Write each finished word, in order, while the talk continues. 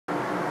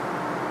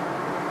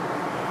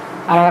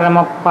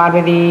அரகர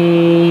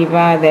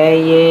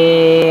பார்வதீபதையே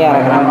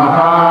அரகர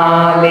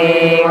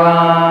மகாதேவா.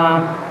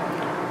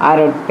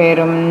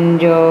 அருட்பெரும்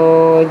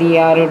ஜோதி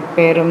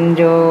அருட்பெரும்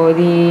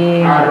ஜோதி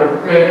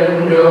அருட்பெரும்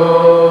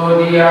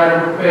ஜோதி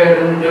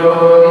அருட்பெரும்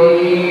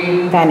ஜோதி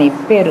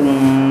தனிப்பெரும்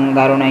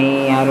கருணை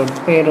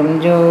அருட்பெரும்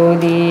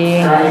ஜோதி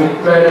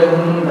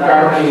தனிப்பெரும்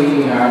கருணை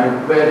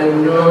அருட்பெரும்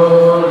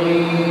ஜோதி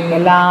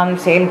எல்லாம்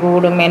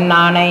செயல்கூடும்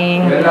என்னானை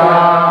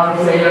எல்லாம்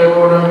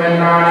செயல்கூடும்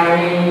என்னானை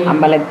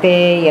அம்பலத்தே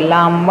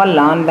எல்லாம்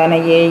வல்லான்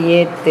தனையே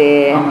ஏத்து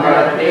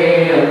அம்பலத்தே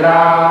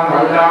எல்லாம்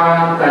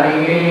வல்லான்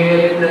தனையே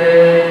ஏத்து.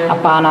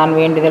 அப்பா நான்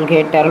வேண்டுதல்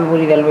கேட்டு அருள்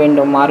புரிதல்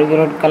வேண்டும்.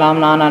 அருகிருட்கலாம்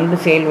நான் அன்பு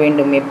செயல்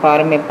வேண்டும்.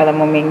 எப்பாரும்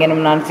எப்பதமும்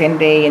எங்கெனும் நான்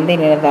சென்றே எந்த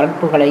நில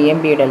தரப்புகளை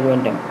ஏம்பியிடல்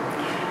வேண்டும்.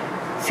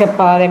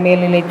 செப்பாத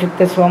மேல்நிலை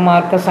சுத்த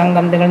சோமார்க்க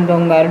சங்கம்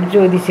திகழ்ந்தோங்க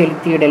அருட்ஜோதி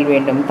செலுத்தியிடல்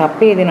வேண்டும்.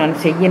 தப்பேது நான்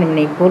செய்யணும்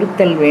நீ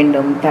பொறுத்தல்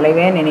வேண்டும்.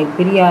 தலைவன் என்னை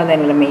பிரியாத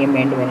நிலைமையும்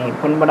வேண்டுவனே.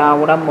 புண்படா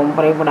உடம்பும்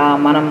புறைபடா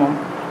மனமும்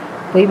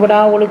பொய்படா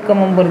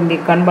ஒழுக்கமும் பொருந்தி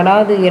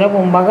கண்படாது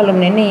இரவும்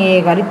பகலும் நின்னையே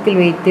கருத்தில்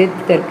வைத்து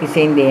தற்கு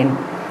செய்தேன்.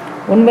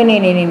 உண்பனே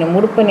நினும்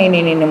உடுப்பனே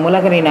நினும்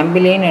உலகரை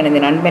நம்பிலேன் எனது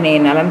நண்பனே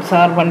நலம்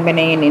சார்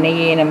பண்பனே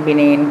நினையே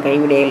நம்பினேன்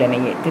கைவிடேல்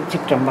எனையே.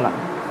 திருச்சிற்றம்பலம்.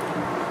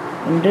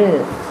 இன்று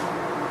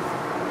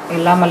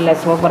எல்லாமல்ல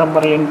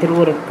சிவபரம்பரையின்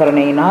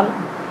திருவுருட்கருணையினால்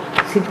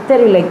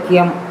சித்தர்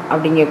இலக்கியம்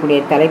அப்படிங்கக்கூடிய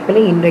தலைப்பில்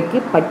இன்றைக்கு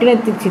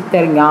பட்டினத்து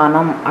சித்தர்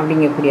ஞானம்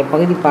அப்படிங்கக்கூடிய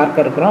பகுதி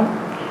பார்க்க இருக்கிறோம்.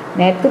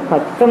 நேற்று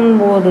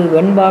 19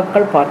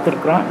 வெண்பாக்கள்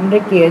பார்த்துருக்குறோம்.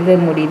 இன்றைக்கு எது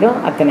முடியுதோ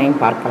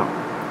அத்தனையும் பார்க்கலாம்.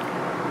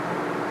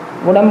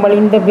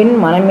 உடம்பழிந்த பின்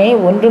மனமே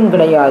ஒன்றும்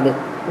கிடையாது.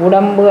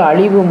 உடம்பு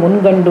அழிவு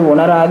முன்கண்டு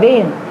உணராதே.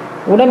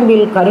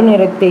 உடம்பில்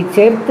கருநிறத்தை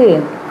சேர்த்து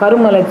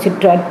கருமல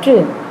சிற்றற்று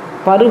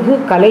பருகு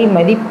கலை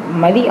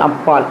மதி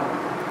அப்பால்.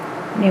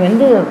 நீ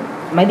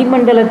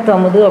மதிமண்டலத்து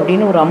அமுது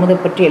அப்படின்னு ஒரு அமுதை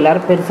பற்றி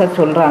எல்லாரும் பெருசாக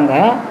சொல்கிறாங்க.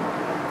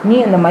 நீ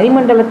அந்த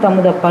மதிமண்டலத்து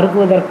அமுதை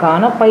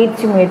பருகுவதற்கான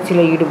பயிற்சி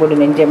முயற்சியில் ஈடுபடு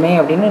நெஞ்சமே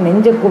அப்படின்னு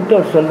நெஞ்சை கூப்பிட்டு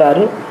அவர்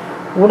சொல்கிறாரு.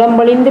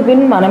 உடம்பழிந்து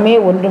பின் மனமே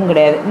ஒன்றும்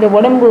கிடையாது.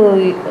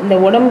 இந்த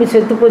உடம்பு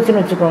செத்து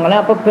போச்சுன்னு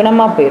வச்சுக்கோங்களேன், அப்போ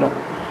பிணமாக போயிடும்.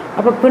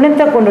 அப்போ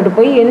பிணத்தை கொண்டுட்டு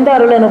போய் எந்த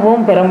அருள்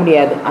அனுபவம் பெற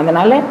முடியாது.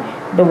 அதனால்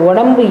இந்த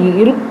உடம்பு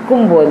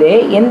இருக்கும்போதே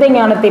எந்த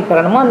ஞானத்தை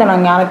பெறணுமோ அந்த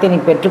ஞானத்தை நீ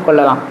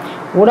பெற்றுக்கொள்ளலாம்.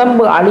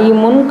 உடம்பு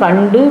அழியும் முன்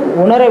கண்டு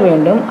உணர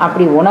வேண்டும்.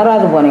 அப்படி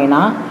உணராது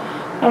போனேன்னா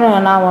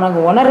நான் உனக்கு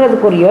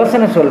உணர்றதுக்கு ஒரு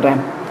யோசனை சொல்கிறேன்.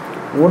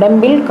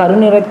 உடம்பில்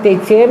கருநிறத்தை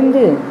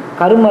சேர்ந்து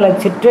கருமல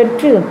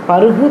சிற்றற்று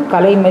பருகு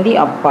கலைமதி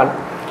அப்பால்.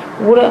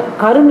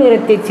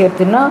 கருநிறத்தை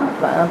சேர்த்துன்னா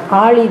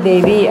காளி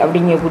தேவி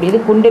அப்படிங்கக்கூடியது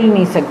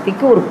குண்டலினி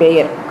சக்திக்கு ஒரு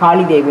பெயர்.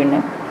 காளி தேவின்னு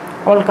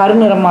அவள்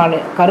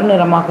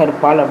கருநிறமாக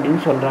இருப்பாள்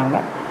அப்படின்னு சொல்கிறாங்க.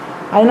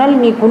 அதனால்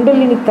நீ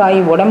குண்டலினி தாய்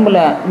உடம்புல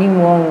நீ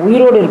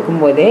உயிரோடு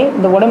இருக்கும்போதே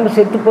இந்த உடம்பு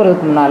செத்து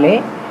போகிறதுக்கு முன்னாலே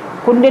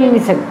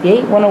குண்டலினி சக்தியை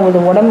உனது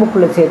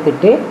உடம்புக்குள்ளே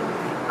சேர்த்துட்டு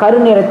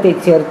கருநிறத்தை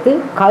சேர்த்து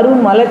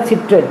கருமல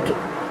சிற்றற்று.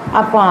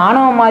 அப்போ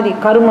ஆணவமாதி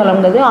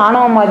கருமலங்கிறது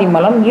ஆணவமாதி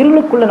மலம்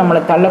இருளுக்குள்ளே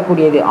நம்மளை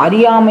தள்ளக்கூடியது.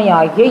 அறியாமை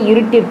ஆகிய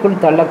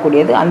இருட்டிற்குள்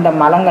தள்ளக்கூடியது. அந்த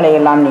மலங்களை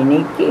எல்லாம் நீ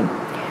நீக்கி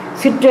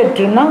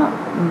சிற்றற்றுன்னா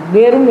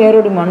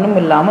வேரோடு மண்ணும்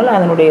இல்லாமல்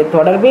அதனுடைய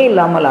தொடர்பே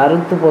இல்லாமல்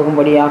அறுத்து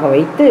போகும்படியாக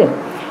வைத்து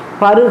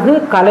பருகு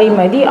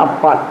கலைமதி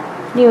அப்பால்.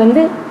 நீ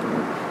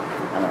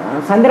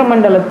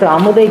சந்திரமண்டலத்து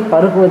அமுதை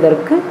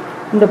பருகுவதற்கு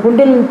இந்த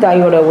குண்டலினி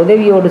தாயோட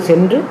உதவியோடு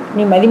சென்று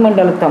நீ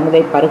மதிமண்டலத்து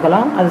அமுதை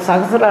பருகலாம். அது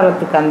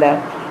சகசிராரத்துக்கு அந்த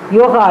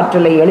யோகா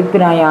ஆற்றலை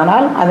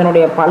எழுப்பினாயானால்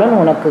அதனுடைய பலன்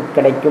உனக்கு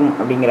கிடைக்கும்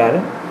அப்படிங்கிறாரு.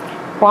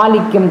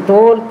 பாலிக்கும்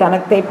தோல்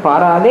தனத்தை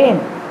பாராதே.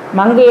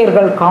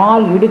 மங்கையர்கள்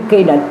கால்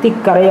இடுக்கை நத்தி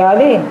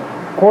கரையாதே.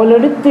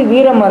 கோலெடுத்து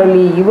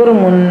வீரமரளி இவர்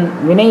முன்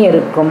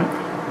வினையறுக்கும்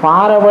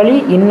பாரவழி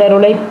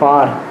இன்னருளை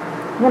பார்.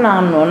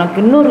 நான் உனக்கு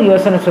இன்னொரு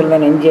யோசனை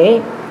சொல்வேன் நெஞ்சே.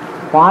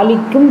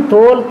 பாலிக்கும்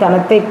தோல்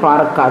தனத்தை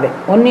பார்க்காதே.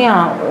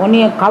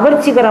 உன்னைய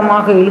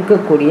கவர்ச்சிகரமாக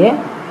இழுக்கக்கூடிய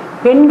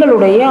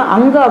பெண்களுடைய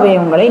அங்க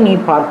அவயவங்களை நீ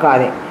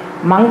பார்க்காதே.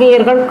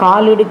 மங்கையர்கள்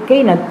காலிடுக்கை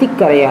நத்தி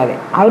கரையாதே.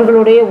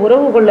 அவர்களுடைய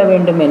உறவு கொள்ள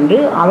வேண்டும் என்று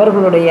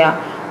அவர்களுடைய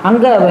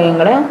அங்க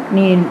அவயங்களை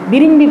நீ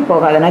விரும்பி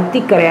போகாதே. நத்தி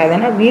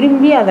கரையாதேன்னா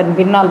விரும்பி அதன்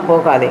பின்னால்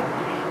போகாதே.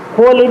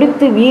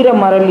 கோலெடுத்து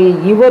வீரமரளி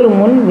இவர்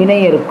முன்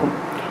வினையறுக்கும்.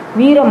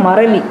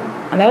 வீரமரளி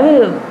அதாவது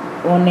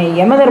உன்னை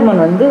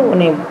யமதர்மன்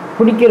உன்னை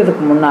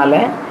பிடிக்கிறதுக்கு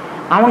முன்னால்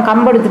அவன்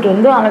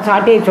கம்பெடுத்துட்டு அவன்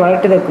சாட்டையை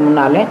சுழட்டுறதுக்கு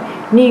முன்னால்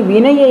நீ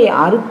வினையை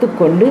அறுத்து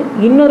கொண்டு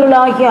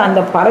இன்னொருளாகிய அந்த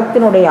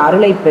பரத்தினுடைய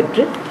அருளை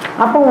பெற்று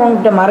அப்போ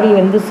உன்கிட்ட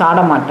மரளி சாட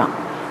மாட்டான்.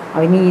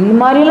 அது நீ இந்த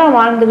மாதிரிலாம்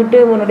வாழ்ந்துக்கிட்டு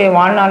உன்னுடைய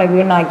வாழ்நாளை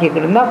வீணாக்கிக்கிட்டு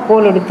இருந்தால்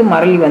கோல் எடுத்து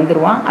மரளி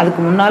வந்துடுவான்.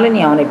 அதுக்கு முன்னால்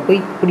நீ அவனை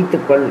போய்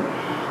பிடித்துக்கொள்.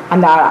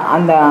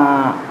 அந்த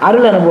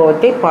அருள்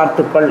அனுபவத்தை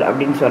பார்த்துக்கொள்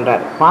அப்படின்னு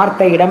சொல்கிறார்.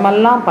 பார்த்த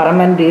இடமெல்லாம்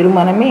பரமென்று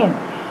இருமனமே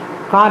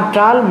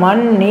காற்றால்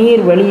மண்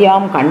நீர்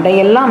வெளியாம்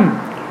கண்டையெல்லாம்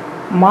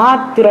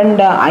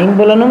மாத்திரண்ட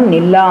ஐம்புலனும்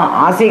நில்லா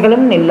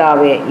ஆசைகளும்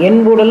நில்லாவே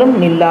என்புடலும்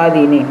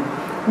நில்லாதீனே.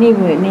 நீ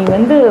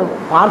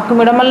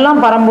பார்க்கும்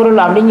இடமெல்லாம் பரம்பொருள்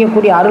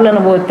அப்படிங்கக்கூடிய அருள்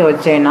அனுபவத்தை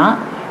வச்சேன்னா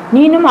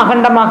நீனும்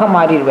அகண்டமாக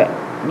மாறிடுவ.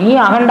 நீ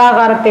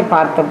அகண்டாகாரத்தை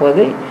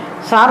பார்த்தபோது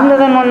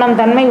சார்ந்ததன் வண்ணம்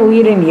தன்மை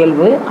உயிரின்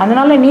இயல்பு.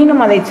 அதனால்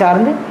நீனும் அதை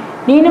சார்ந்து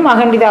நீனும்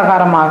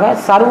அகண்டிதாகாரமாக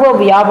சர்வ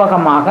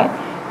வியாபகமாக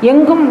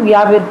எங்கும்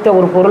வியாபித்த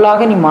ஒரு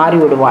பொருளாக நீ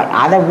மாறிவிடுவாய்.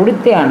 அதை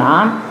விடுத்தேன்னா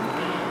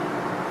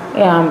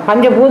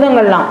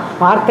பஞ்சபூதங்கள்லாம்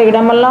பார்த்த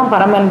இடமெல்லாம்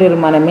பரமன்றிரு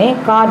மனமே,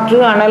 காற்று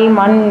அனல்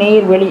மண்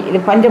நீர் வெளி, இது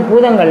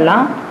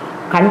பஞ்சபூதங்கள்லாம்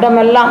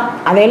கண்டமெல்லாம்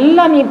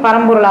அதெல்லாம் நீ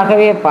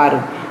பரம்பொருளாகவே பாரு.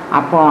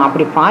 அப்போ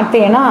அப்படி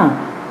பார்த்தேன்னா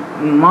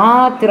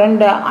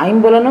திரண்ட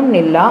ஐம்புலனும்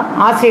நில்லா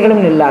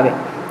ஆசைகளும் நில்லாவே.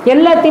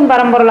 எல்லாத்தையும்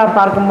பரம்பொருளாக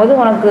பார்க்கும்போது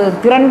உனக்கு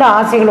திரண்ட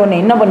ஆசைகள்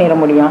ஒன்று என்ன பண்ணிட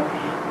முடியும்?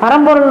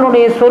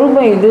 பரம்பொருளுடைய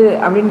சொரூபம் இது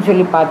அப்படின்னு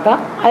சொல்லி பார்த்தா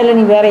அதில்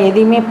நீ வேறு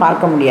எதையுமே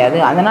பார்க்க முடியாது.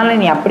 அதனால்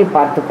நீ அப்படி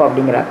பார்த்துக்கோ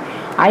அப்படிங்கிறார்.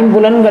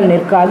 ஐம்புலன்கள்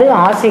நிற்காது,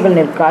 ஆசைகள்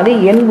நிற்காது,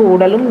 என்பு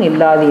உடலும்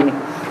நில்லாதீன்னு.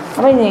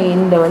 அப்போ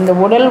இந்த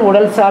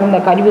உடல் சார்ந்த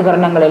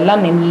கருவிகரணங்கள்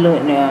எல்லாம்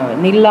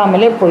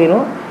நில்லாமலே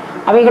போயிடும்.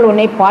 அவைகள்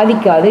உன்னை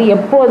பாதிக்காது.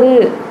 எப்போது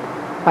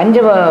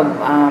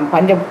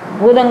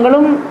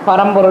பஞ்சபூதங்களும்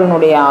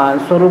பரம்பொருளினுடைய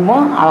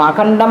சொரூபம்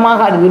அகண்டமாக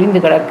அது விரிந்து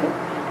கிடக்கு,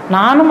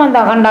 நானும் அந்த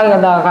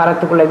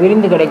அகண்டாகாரத்துக்குள்ளே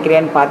விரிந்து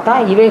கிடக்கிறேன்னு பார்த்தா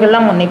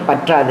இவைகள்லாம் உன்னை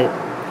பற்றாது.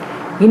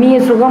 இனிய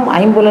சுகம்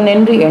ஐம்புலன்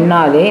என்று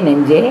எண்ணாதே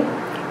நெஞ்சே,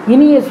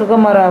 இனிய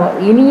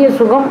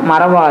சுகம்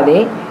மறவாதே,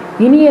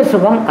 இனிய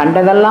சுகம்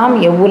கண்டதெல்லாம்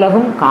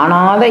எவ்வுலகும்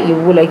காணாத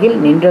இவ்வுலகில்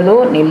நின்றதோ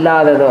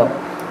நில்லாததோ.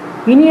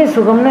 இனிய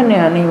சுகம்னு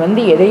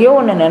நீ எதையோ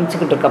ஒன்று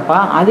நினச்சிக்கிட்டு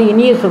இருக்கப்பா, அது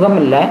இனிய சுகம்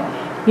இல்லை.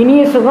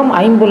 இனிய சுகம்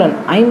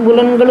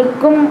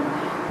ஐம்புலன்களுக்கும்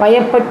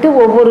பயப்பட்டு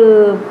ஒவ்வொரு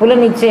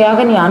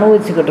புலனிச்சையாக நீ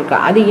அனுபவிச்சுக்கிட்டு இருக்க,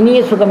 அது இனிய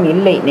சுகம்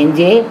இல்லை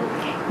நெஞ்சே.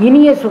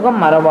 இனிய சுகம்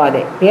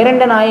மறவாதே.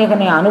 பேரண்ட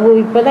நாயகனை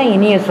அனுபவிப்பதான்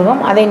இனிய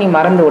சுகம், அதை நீ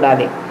மறந்து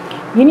விடாதே.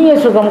 இனிய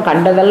சுகம்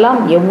கண்டதெல்லாம்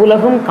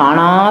எவ்வுலகும்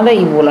காணாத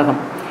இவ்வுலகம்,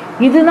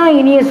 இதுதான்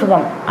இனிய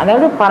சுகம்.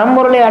 அதாவது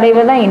பரம்பொருளை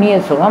அடைவதான் இனிய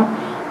சுகம்.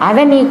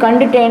 அதை நீ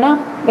கண்டுட்டேன்னா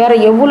வேற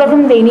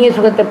எவ்வுலகம் இந்த இனிய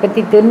சுகத்தை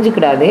பற்றி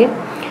தெரிஞ்சுக்கிடாது.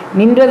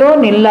 நின்றதோ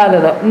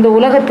நில்லாததோ, இந்த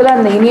உலகத்தில்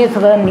அந்த இனிய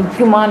சுகம்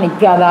நிற்குமா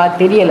நிற்காதா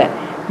தெரியலை.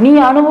 நீ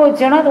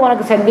அனுபவிச்சேன்னா அது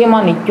உனக்கு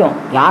சத்தியமாக நிற்கும்.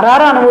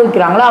 யார்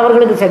அனுபவிக்கிறாங்களோ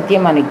அவர்களுக்கு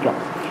சத்தியமாக நிற்கும்.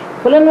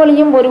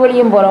 புலன்வழியும் ஒரு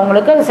வழியும்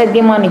போகிறவங்களுக்கு அது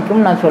சத்தியமாக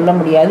நிற்கும் நான் சொல்ல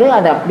முடியாது,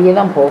 அது அப்படியே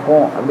தான்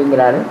போகும்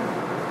அப்படிங்கிறாரு.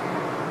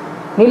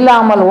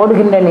 நில்லாமல்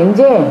ஓடுகின்ற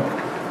நெஞ்சே,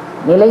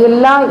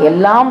 நிலையில்லா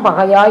எல்லாம்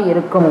பகையாய்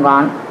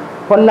இருக்குங்கான்,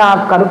 பொல்லா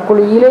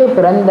கருக்குழியிலே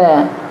பிறந்த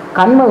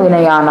கண்ம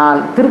வினையானால்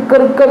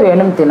திருக்கறுக்க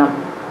வேணும் தினம்.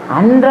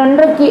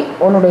 அன்றன்றைக்கு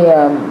உன்னுடைய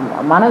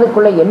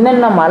மனதுக்குள்ளே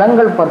என்னென்ன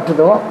மலங்கள்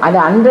பற்றுதோ அதை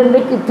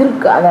அன்றன்றைக்கு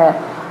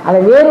அதை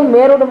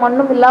வேரோடு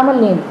மண்ணும் இல்லாமல்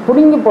நீ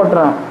பிடுங்கி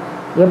போட்டுறணும்.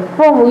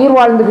 எப்போ உயிர்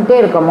வாழ்ந்துக்கிட்டே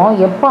இருக்கமோ,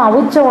 எப்போ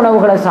அவிச்ச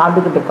உணவுகளை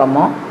சாப்பிட்டுக்கிட்டு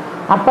இருக்கமோ,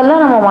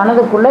 அப்போல்லாம் நம்ம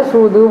மனதுக்குள்ளே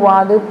சூது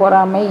வாது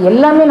பொறாமை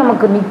எல்லாமே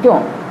நமக்கு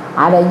நிற்கும்.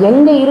 அதை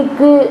எங்கே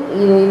இருக்குது,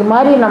 இது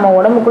மாதிரி நம்ம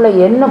உடம்புக்குள்ளே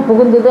என்ன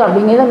புகுந்துது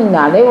அப்படிங்கிறத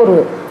நீங்கள் அதே ஒரு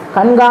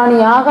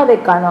கண்காணியாக அதை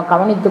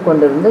கவனித்து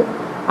கொண்டிருந்து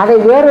அதை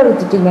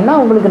வேறறுத்துட்டிங்கன்னா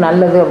உங்களுக்கு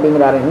நல்லது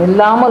அப்படிங்கிறாரு.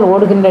 நில்லாமல்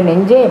ஓடுகின்ற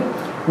நெஞ்சே,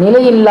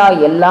 நிலையில்லா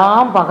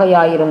எல்லாம்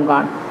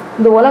பகையாயிருங்கான்.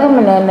 இந்த உலகம்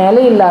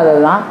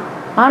நிலையில்லாதது தான்,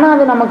 ஆனால்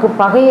அது நமக்கு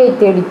பகையை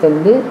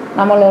தேடித்தந்து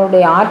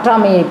நம்மளுடைய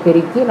ஆற்றாமையை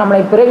பெருக்கி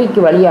நம்மளை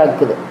பிறவிக்கு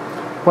வழியாக்குது.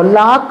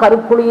 பொல்லா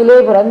கருக்குழியிலே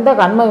பிறந்த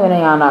கண்ம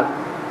வினையானால்,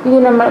 இது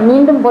நம்ம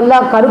மீண்டும் பொல்லா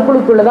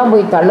கருக்குழிக்குள்ளே தான்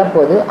போய்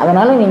தள்ளப்போகுது.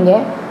 அதனால்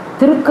நீங்கள்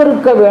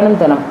திருக்கறுக்க வேணும்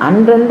தினம்.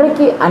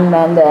 அன்றன்றைக்கு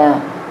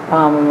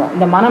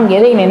இந்த மனம்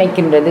எதை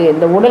நினைக்கின்றது,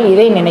 இந்த உடல்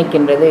எதை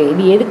நினைக்கின்றது,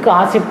 இது எதுக்கு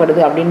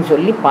ஆசைப்படுது அப்படின்னு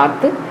சொல்லி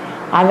பார்த்து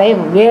அதை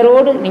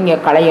வேரோடு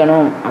நீங்கள்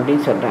களையணும்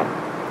அப்படின்னு சொல்கிறார்.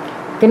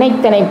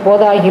 தினைத்தனை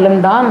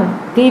போதாகிலும் தான்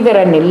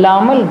தீவிரன்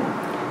இல்லாமல்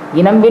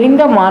இனம்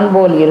விரிந்த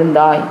மான்போல்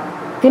இருந்தாய்,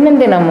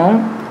 தினந்தினமும்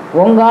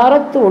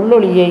ஓங்காரத்து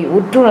உள்ளொளியை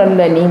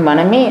உற்றுணர்ந்த நீ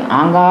மனமே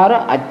ஆங்கார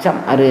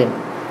அச்சம் அரு.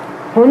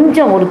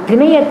 கொஞ்சம் ஒரு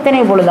திணை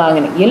எத்தனை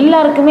பொழுதாகணும்.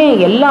 எல்லாருக்குமே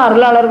எல்லா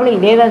அருளாளர்களும்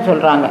இதே தான்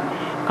சொல்கிறாங்க.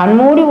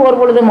 கண்மூடி ஓர்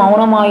பொழுது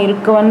மௌனமாக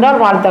இருக்கவென்றால்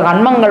வாழ்த்த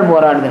கண்மங்கள்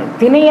போராடுது.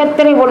 திணை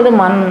எத்தனை பொழுது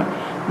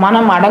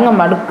மனம் அடங்க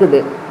மடுக்குது,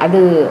 அது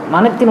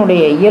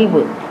மனத்தினுடைய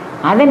இயல்பு.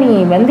 அதை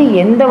நீ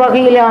எந்த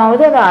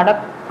வகையிலாவது அதை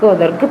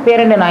அடக்குவதற்கு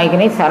பேரண்ட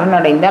நாயகனை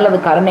சரணடைந்தால் அது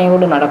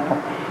கருணையோடு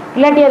நடக்கும்,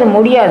 இல்லாட்டி அது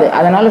முடியாது.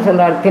 அதனால்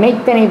சொல்கிறார்,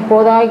 தினைத்தனை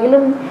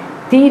போதாகிலும்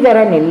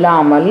தீதரன்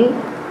இல்லாமல்,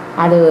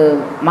 அது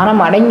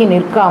மனம் அடங்கி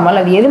நிற்காமல்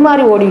அது எது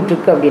மாதிரி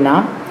ஓடிட்டுருக்கு அப்படின்னா,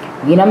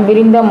 இனம்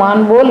பிரிந்த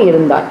மான் போல்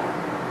இருந்தால்,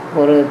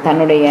 ஒரு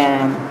தன்னுடைய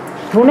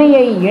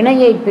துணையை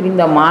இணையை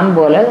பிரிந்த மான்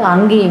போல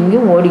அங்கேயும்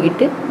இங்கேயும்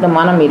ஓடிக்கிட்டு இந்த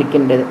மனம்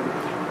இருக்கின்றது.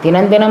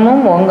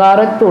 தினந்தினமும்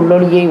ஓங்காரத்து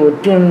உள்ளொளியை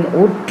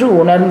உற்று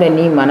உணர்ந்த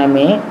நீ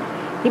மனமே.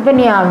 இப்போ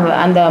நீ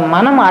அந்த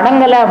மனம்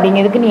அடங்கலை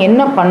அப்படிங்கிறதுக்கு நீ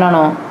என்ன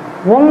பண்ணணும்?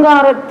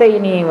 ஓங்காரத்தை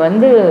நீ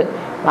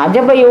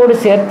அஜபையோடு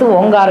சேர்த்து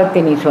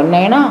ஓங்காரத்தை நீ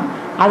சொன்னேன்னா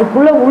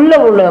அதுக்குள்ளே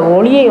உள்ள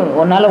ஒளியை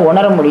உன்னால்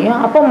உணர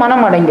முடியும். அப்போ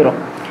மனம் அடங்கிடும்.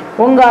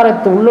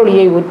 ஓங்காரத்து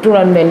உள்ளொளியை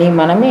உற்றுணர்ந்த நீ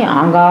மனமே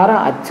ஆங்கார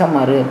அச்சம்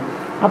அரு.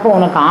 அப்போ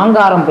உனக்கு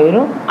ஆங்காரம்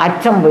போயிடும்,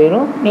 அச்சம்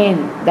போயிடும், நீ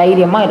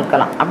தைரியமாக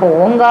இருக்கலாம். அப்போ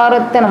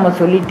ஓங்காரத்தை நம்ம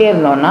சொல்லிகிட்டே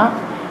இருந்தோம்னா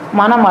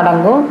மனம்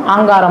அடங்கும்,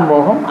 ஆங்காரம்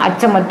போகும்,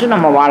 அச்சமற்று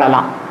நம்ம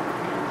வாழலாம்.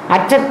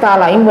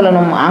 அச்சத்தால்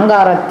ஐம்புலனும்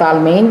ஆங்காரத்தால்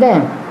மேய்ந்த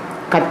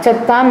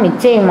கச்சத்தான்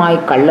நிச்சயமாய்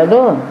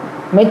கள்ளதோ,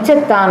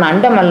 மெச்சத்தான்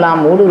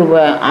அண்டமெல்லாம் ஊடுருவ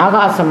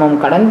ஆகாசமும்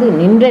கடந்து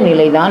நின்ற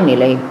நிலைதான்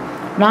நிலை.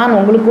 நான்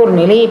உங்களுக்கு ஒரு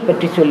நிலையை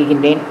பற்றி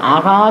சொல்கின்றேன்.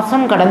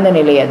 ஆகாசம் கடந்த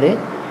நிலை அது.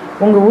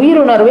 உங்கள்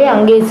உயிருணர்வை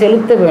அங்கே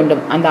செலுத்த வேண்டும்,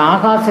 அந்த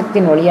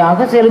ஆகாசத்தின்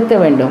வழியாக செலுத்த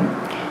வேண்டும்.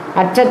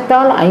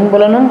 அச்சத்தால்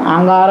ஐம்புலனும்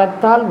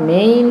ஆங்காரத்தால்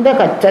மேய்ந்த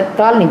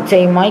கச்சத்தால்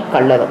நிச்சயமாய்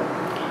கள்ளதும்.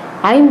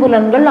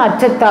 ஐம்புலன்கள்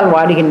அச்சத்தால்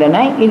வாடுகின்றன.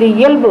 இது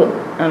இயல்பு.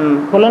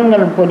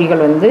 புலன்கள்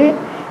பொறிகள் வந்து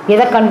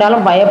எதை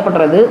கண்டாலும்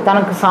பயப்படுறது,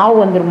 தனக்கு சாவு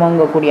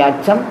வந்துருமோங்கக்கூடிய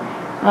அச்சம்,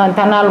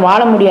 தன்னால்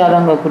வாழ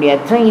முடியாதவங்கக்கூடிய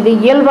அச்சம், இது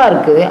இயல்பாக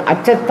இருக்குது.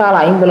 அச்சத்தால்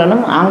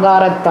ஐம்புலனும்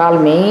ஆங்காரத்தால்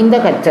மேய்ந்த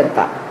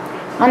கச்சத்தால்.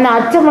 அந்த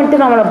அச்சம்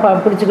மட்டும் நம்மளை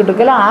பிடிச்சிக்கிட்டு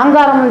இருக்கல,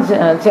 ஆங்காரமும்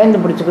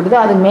சேர்ந்து பிடிச்சிக்கிட்டு,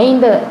 அது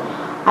மேய்ந்த,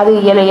 அது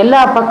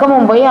எல்லா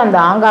பக்கமும் போய் அந்த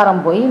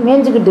ஆங்காரம் போய்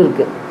மேய்ஞ்சிக்கிட்டு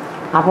இருக்குது.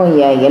 அப்போ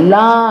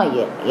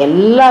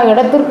எல்லா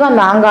இடத்திற்கும்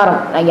அந்த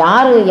ஆங்காரம்,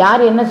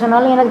 யார் என்ன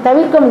சொன்னாலும் எனக்கு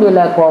தவிர்க்க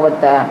முடியல,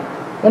 கோபத்தை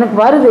எனக்கு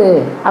வருது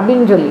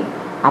அப்படின்னு சொல்லி,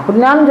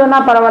 அப்படின்னாலும்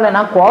சொன்னால் பரவாயில்ல,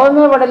 நான்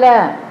கோபமே படலை,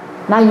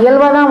 நான்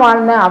இயல்பாக தான்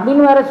வாழ்ந்தேன்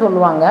அப்படின்னு வேற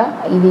சொல்லுவாங்க.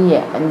 இது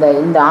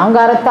இந்த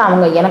ஆங்காரத்தை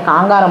அவங்க எனக்கு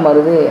ஆங்காரம்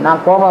வருது,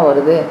 நான் கோபம்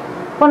வருது,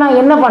 இப்போ நான்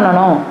என்ன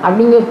பண்ணணும்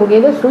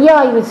அப்படிங்கக்கூடியதை சுய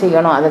ஆய்வு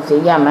செய்யணும். அதை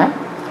செய்யாமல்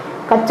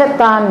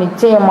கச்சத்தான்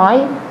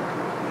நிச்சயமாய்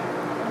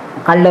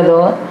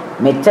கள்ளதோ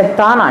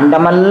மெச்சத்தான்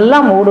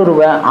அண்டமெல்லாம்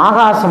ஊடுருவ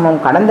ஆகாசமும்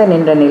கடந்த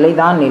நின்ற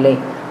நிலைதான் நிலை.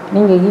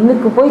 நீங்கள்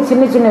இதுக்கு போய்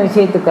சின்ன சின்ன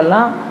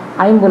விஷயத்துக்கெல்லாம்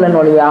ஐம்புலன்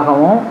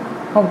வழியாகவும்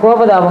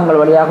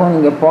கோபதாபங்கள் வழியாகவும்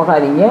நீங்கள்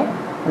போகாதீங்க.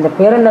 அந்த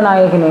பேரண்ட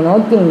நாயகனை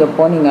நோக்கி நீங்கள்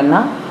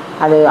போனீங்கன்னா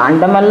அது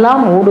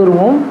அண்டமெல்லாம்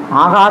ஊடுருவும்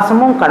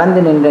ஆகாசமும்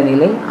கடந்து நின்ற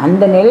நிலை.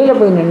 அந்த நிலையில்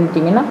போய்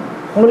நின்றுட்டிங்கன்னா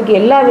உங்களுக்கு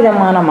எல்லா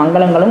விதமான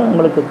மங்களங்களும்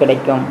உங்களுக்கு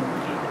கிடைக்கும்.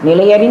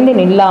 நிலையறிந்து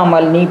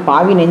நில்லாமல் நீ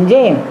பாவி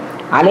நெஞ்சே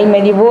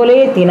அலைமதி போலே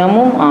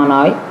தினமும்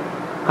ஆனாய்,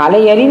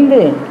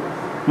 கலையறிந்து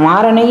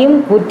மாறனையும்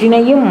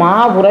கூற்றினையும்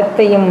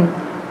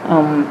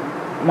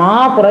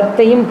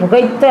மாபுரத்தையும்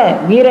புகைத்த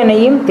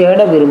வீரனையும் தேட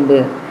விரும்பு.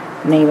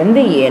 நீ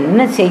வந்து என்ன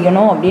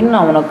செய்யணும் அப்படின்னு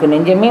நான் உனக்கு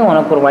நெஞ்சமே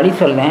உனக்கு ஒரு வழி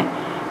சொல்லேன்.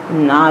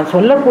 நான்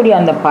சொல்லக்கூடிய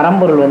அந்த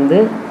பரம்பொருள் வந்து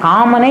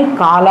காமனை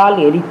காலால்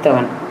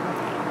எரித்தவன்.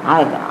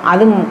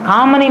 அது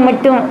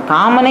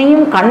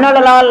காமனையும்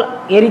கண்ணடலால்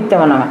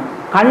எரித்தவன். அவன்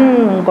கண்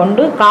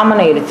கொண்டு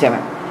காமனை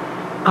எரித்தவன்,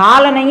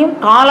 காலனையும்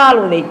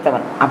காலால்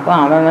உதைத்தவன். அப்போ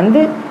அவன்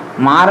வந்து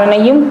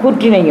மாறனையும்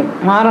கூற்றினையும்,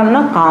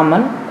 மாறன்னா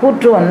காமன்,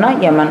 கூற்றுவன்னா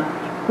யமன்,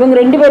 இவங்க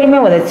ரெண்டு பேருமே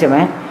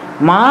உதைச்சவன்.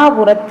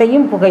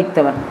 மாபுரத்தையும்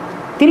புகைத்தவன்.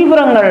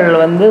 திரிபுரங்கள்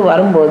வந்து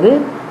வரும்போது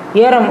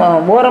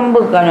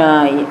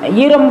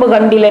ஈரம்பு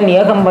கண்டிலன்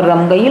ஏகம்பர்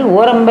ரம்கையில்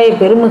ஓரம்பை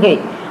பெருமுகை,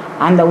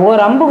 அந்த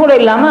ஓரம்பு கூட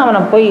இல்லாமல்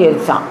அவனை போய்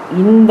எரிச்சான்.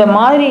 இந்த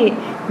மாதிரி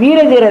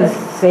வீரதீர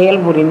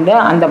செயல் புரிந்த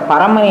அந்த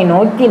பரமனை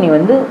நோக்கி நீ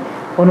வந்து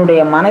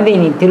உன்னுடைய மனதை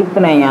நீ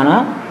திருப்பினையானா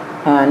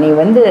நீ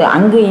வந்து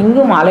அங்கு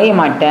இங்கும் அலைய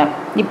மாட்டேன்.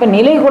 இப்போ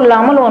நிலை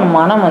கொள்ளாமல் உன்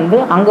மனம் வந்து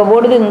அங்கே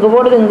ஓடுது இங்கே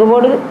ஓடுது இங்கே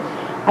ஓடுது,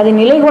 அது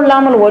நிலை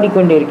கொள்ளாமல்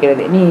ஓடிக்கொண்டு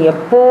இருக்கிறது. நீ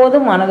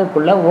எப்போதும்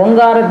மனதுக்குள்ள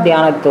ஓங்கார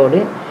தியானத்தோடு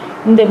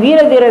இந்த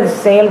வீரதீர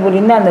செயல்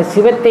புரிந்த அந்த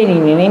சிவத்தை நீ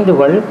நினைந்து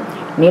கொள்.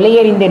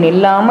 நிலையறிந்து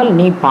நில்லாமல்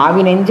நீ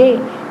பாவி நெஞ்சே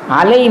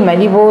அலை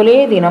மதி போலே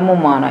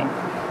தினமும் ஆனாய்.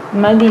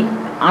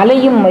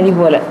 அலையும் மதி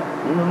போல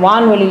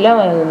வான்வெளியில்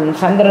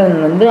சந்திரன்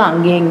வந்து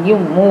அங்கேயும்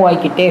இங்கேயும் மூவ்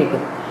ஆகிக்கிட்டே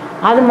இருக்குது.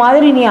 அது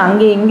மாதிரி நீ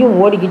அங்கேயும் இங்கேயும்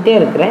ஓடிக்கிட்டே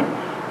இருக்கிற.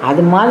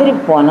 அது மாதிரி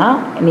போனால்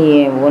நீ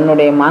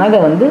உன்னுடைய மனதை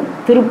வந்து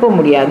திருப்ப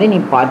முடியாது, நீ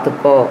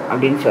பார்த்துக்கோ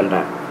அப்படின்னு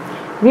சொல்கிறார்.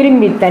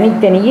 விரும்பி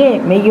தனித்தனியே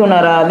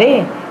மெய்யுணராதே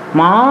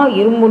மா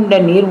இரும்புண்ட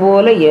நீர்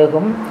போல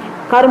ஏகும்,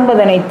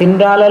 கரும்பதனை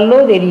தின்றாலல்லோ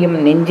தெரியும்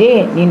நெஞ்சே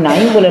நின்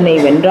ஐம்புலனை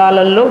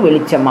வென்றாலல்லோ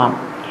வெளிச்சமாம்.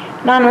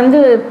 நான் வந்து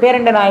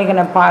பேரண்ட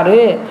நாயகனை பாரு,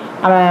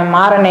 அவன்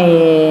மாறனை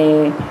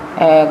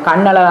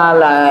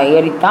கண்ணலால்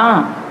எரித்தான்,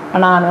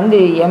 நான் வந்து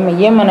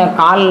ஏமனை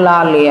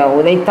காலால்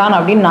உதைத்தான்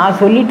அப்படின்னு நான்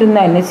சொல்லிட்டு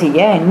இருந்தா என்ன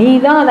செய்ய? நீ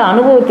தான் அதை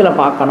அனுபவத்தில்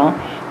பார்க்கணும்.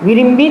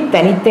 விரும்பி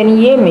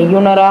தனித்தனியே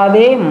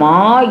மெய்யுணராதே மா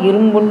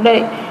இரும்புண்ட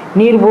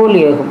நீர் போல்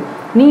ஏகும்.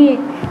 நீ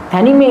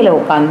தனிமையில்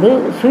உட்காந்து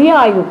சுய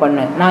ஆய்வு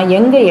பண்ணு. நான்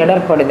எங்கே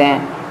இடர்படுதேன்,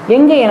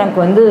 எங்கே எனக்கு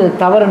வந்து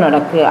தவறு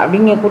நடக்கு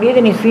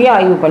அப்படிங்கக்கூடியதை நீ சுய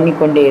ஆய்வு பண்ணி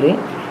கொண்டே இரு.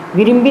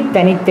 விரும்பி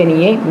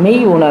தனித்தனியே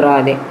மெய்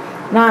உணராதே.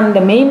 நான் அந்த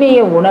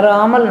மெய்மையை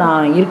உணராமல்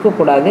நான்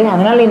இருக்கக்கூடாது.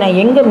 அதனால் நான்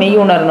எங்கே மெய்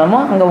உணரணுமோ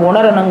அங்கே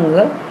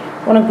உணரணுங்க.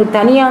 உனக்கு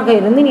தனியாக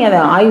இருந்து நீ அதை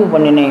ஆய்வு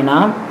பண்ணினேன்னா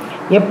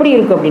எப்படி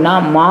இருக்கும் அப்படின்னா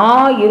மா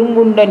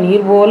இரும்புண்ட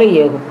நீர் போல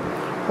ஏகும்.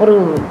 ஒரு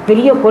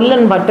பெரிய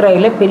கொல்லன்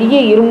பட்டறையில் பெரிய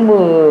இரும்பு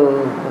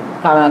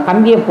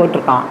கம்பியை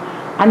போட்டிருக்கான்.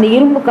 அந்த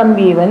இரும்பு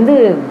கம்பி வந்து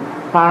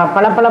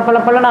பல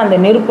அந்த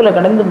நெருப்பில்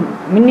கடந்து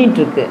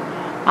மின்னிட்டுருக்கு.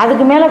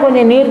 அதுக்கு மேலே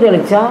கொஞ்சம் நீர்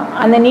தெளித்தா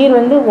அந்த நீர்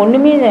வந்து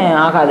ஒன்றுமே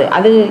ஆகாது,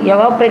 அது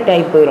எவாப்ரேட்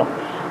ஆகி போயிடும்.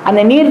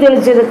 அந்த நீர்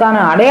தெளித்ததுக்கான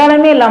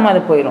அடையாளமே இல்லாமல்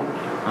அது போயிடும்.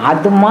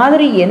 அது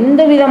மாதிரி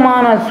எந்த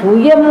விதமான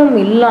சுயமும்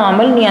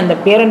இல்லாமல் நீ அந்த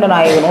பேரண்ட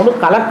நாயகனோடு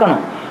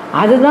கலக்கணும்.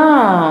 அதுதான்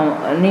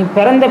நீ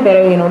பிறந்த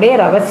பிறவியினுடைய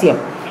ரகசியம்.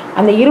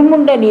 அந்த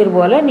இருமுண்ட நீர்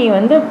போல் நீ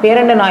வந்து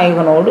பேரண்ட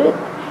நாயகனோடு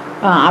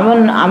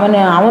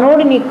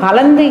அவனோடு நீ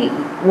கலந்து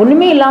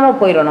ஒன்றுமே இல்லாமல்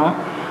போயிடணும்.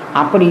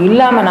 அப்படி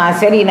இல்லாமல்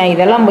நான்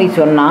இதெல்லாம் போய்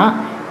சொன்னால்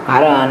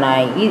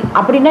நான்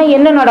அப்படின்னா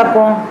என்ன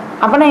நடக்கும்,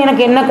 அப்போனா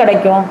எனக்கு என்ன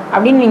கிடைக்கும்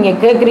அப்படின்னு நீங்கள்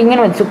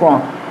கேட்குறீங்கன்னு வச்சுக்கோ.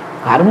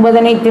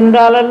 கரும்பதனை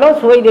தின்றாலோ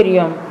சுவை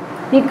தெரியும்.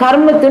 நீ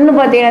கரும்பு தின்னு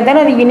பார்த்தீங்கன்னா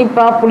தானே அது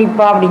இனிப்பா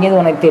புளிப்பா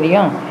அப்படிங்கிறது உனக்கு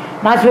தெரியும்.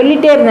 நான்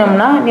சொல்லிகிட்டே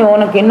இருந்தோம்னா நீ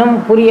உனக்கு இன்னும்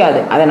புரியாது.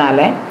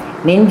 அதனால்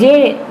நெஞ்சே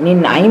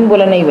நின்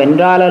ஐம்புலனை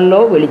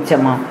வென்றாலல்லோ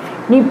வெளிச்சமா.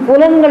 நீ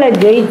புலன்களை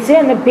ஜெயிச்சு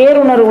அந்த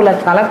பேருணர்வுகளை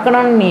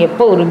கலக்கணும்னு நீ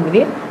எப்போ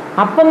விரும்புதே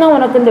அப்போ தான்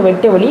உனக்கு இந்த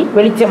வெட்ட வழி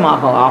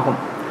வெளிச்சமாக ஆகும்.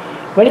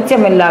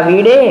 வெளிச்சமில்லா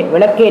வீடே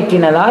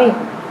விளக்கேற்றினதாய்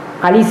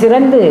களி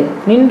சிறந்து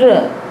நின்று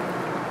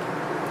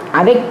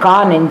அதை கா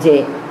நெஞ்சே.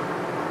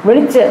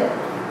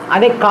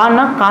 அதை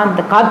கான்னா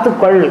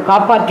காத்துக்கொள்,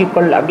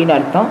 காப்பாற்றிக்கொள் அப்படின்னு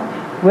அர்த்தம்.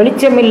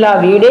 வெளிச்சமில்லா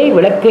வீடை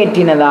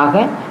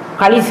விளக்கேற்றினதாக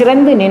களி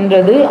சிறந்து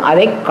நின்றது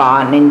அதை கா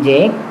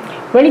நெஞ்சே.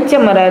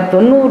 வெளிச்சமர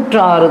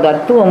 96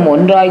 தத்துவம்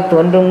ஒன்றாய்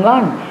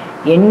தோன்றுங்கான்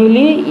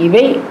எண்ணிலி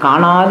இவை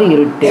காணாது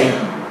இருட்டு.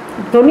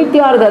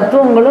 96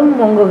 தத்துவங்களும்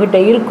உங்ககிட்ட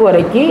இருக்கு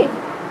வரைக்கும்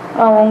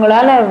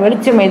உங்களால்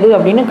வெளிச்சம் எது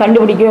அப்படின்னு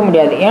கண்டுபிடிக்கவே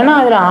முடியாது. ஏன்னா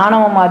அதில்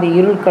ஆணவமாதி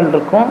இருட்கள்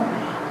இருக்கும்,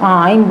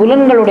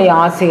 ஐம்புலன்களுடைய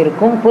ஆசை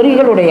இருக்கும்,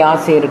 பொறிகளுடைய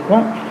ஆசை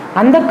இருக்கும்,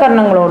 அந்த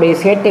கரணங்களுடைய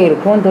சேட்டை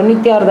இருக்கும்.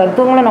 96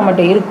 தத்துவங்களும்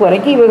நம்மகிட்ட இருக்கு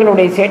வரைக்கும்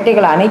இவைகளுடைய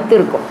சேட்டைகள் அனைத்து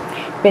இருக்கும்.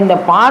 இப்போ இந்த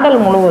பாடல்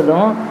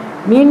முழுவதும்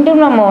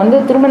மீண்டும் நம்ம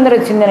திருமந்திர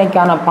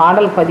சிந்தனைக்கான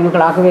பாடல்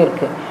பதிவுகளாகவே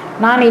இருக்குது.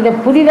 நான் இதை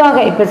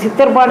புதிதாக இப்போ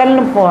சித்தர்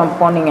பாடல்னு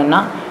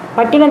போனீங்கன்னா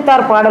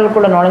பட்டினத்தார்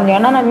பாடலுக்குள்ளே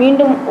நுழைஞ்சேன்னா நான்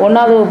மீண்டும்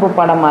 1வது வகுப்பு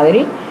பாடம்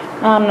மாதிரி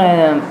நான்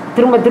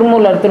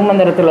திருமூலர்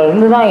திருமந்திரத்தில்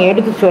இருந்து தான்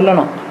எடுத்து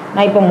சொல்லணும்.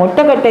 நான் இப்போ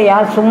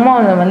மொட்டைக்கட்டையாக சும்மா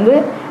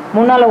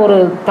முன்னால் ஒரு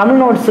தமிழ்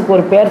நோட்ஸுக்கு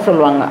ஒரு பேர்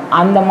சொல்லுவாங்க,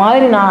 அந்த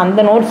மாதிரி நான்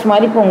அந்த நோட்ஸ்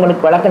மாதிரி இப்போ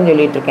உங்களுக்கு விளக்கம்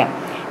சொல்லிகிட்ருக்கேன்.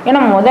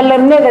 ஏன்னா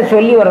முதல்லேருந்தே இதை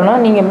சொல்லி வரணும்.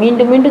 நீங்கள்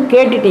மீண்டும் மீண்டும்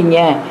கேட்டுட்டீங்க,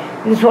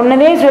 இது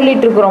சொன்னதே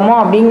சொல்லிகிட்டு இருக்கிறோமோ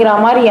அப்படிங்கிற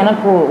மாதிரி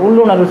எனக்கு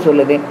உள்ளுணர்வு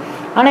சொல்லுது.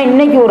 ஆனால்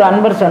இன்றைக்கி ஒரு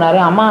அன்பர் சொன்னார்,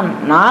 அம்மா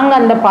நாங்கள்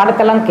அந்த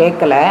பாடத்தெல்லாம்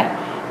கேட்கல,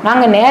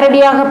 நாங்கள்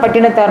நேரடியாக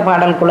பட்டினத்தார்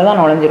பாடலுக்குள்ளே தான்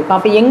நுழைஞ்சிருக்கோம்,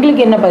 அப்போ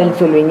எங்களுக்கு என்ன பதில்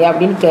சொல்வீங்க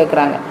அப்படின்னு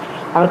கேட்குறாங்க.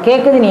 அவர்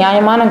கேட்குறது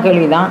நியாயமான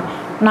கேள்வி தான்.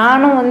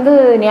 நானும்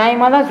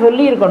நியாயமாக தான்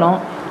சொல்லியிருக்கணும்.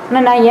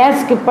 ஆனால் நான் ஏன்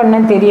ஸ்கிப்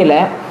பண்ணேன்னு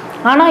தெரியலை.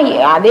 ஆனால்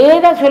அதே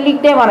தான்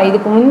சொல்லிக்கிட்டே வரேன்.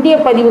 இதுக்கு முந்தைய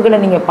பதிவுகளை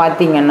நீங்கள்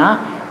பார்த்தீங்கன்னா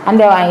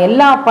அந்த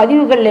எல்லா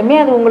பதிவுகள்லையுமே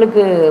அது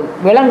உங்களுக்கு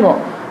விளங்கும்.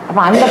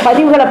 அப்போ அந்த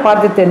பதிவுகளை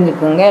பார்த்து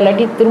தெரிஞ்சுக்கோங்க,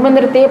 இல்லாட்டி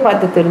திருமந்திரத்தையே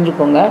பார்த்து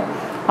தெரிஞ்சுக்கோங்க.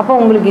 அப்போ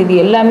உங்களுக்கு இது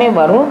எல்லாமே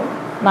வரும்.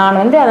 நான்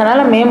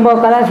அதனால்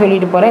மேம்போக்காக தான்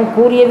சொல்லிட்டு போகிறேன்.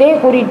 கூறியதே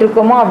கூறிட்டு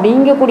இருக்கோமோ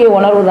அப்படிங்கக்கூடிய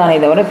உணர்வு தானே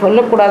தவிர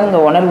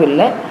சொல்லக்கூடாதுங்க உணர்வு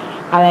இல்லை.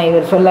 அதை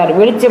இவர் சொல்லார்,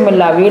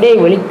 வெளிச்சமில்லா வீடை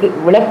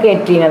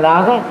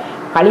விளக்கேற்றினதாக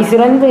களி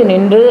சிறந்து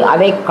நின்று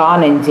அதை கா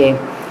நெஞ்சே.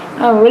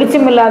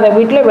 வெளிச்சமில்லாத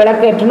வீட்டில்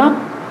விளக்கேற்றினா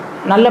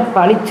நல்ல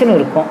பளிச்சுன்னு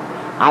இருக்கும்.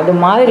 அது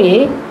மாதிரி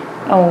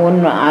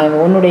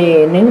உன்னுடைய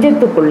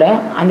நெஞ்சத்துக்குள்ளே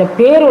அந்த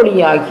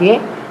பேரொழியாகிய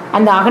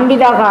அந்த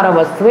அகண்டிதாகார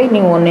வஸ்துவை நீ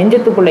உன்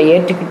நெஞ்சத்துக்குள்ளே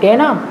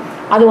ஏற்றுக்கிட்டேன்னா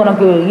அது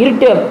உனக்கு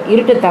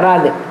இருட்டு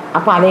தராது.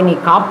 அப்போ அதை நீ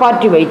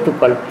காப்பாற்றி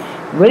வைத்துக்கொள்.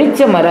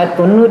 வெளிச்சமர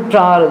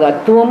 96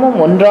 தத்துவமும்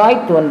ஒன்றாய்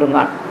தோன்றுங்க.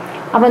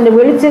 அப்போ அந்த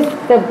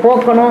வெளிச்சத்தை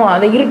போக்கணும்,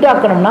 அதை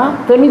இருட்டாக்கணும்னா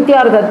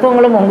 96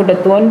 தத்துவங்களும் உங்கள்கிட்ட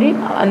தோன்றி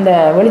அந்த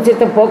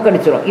வெளிச்சத்தை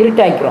போக்கடிச்சிடும்,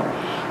 இருட்டாக்கிறோம்.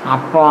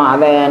 அப்போ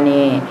அதை நீ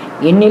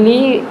எண்ணிலி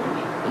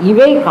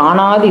இவை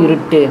காணாது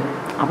இருட்டு.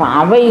 அப்போ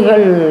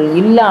அவைகள்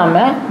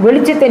இல்லாமல்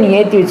வெளிச்சத்தை நீ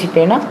ஏற்றி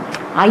வச்சுட்டேன்னா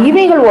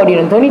இவைகள்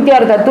ஓடிடும்,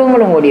 96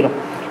 தத்துவங்களும் ஓடிடும்.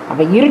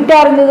 அப்போ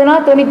இருட்டாக இருந்ததுன்னா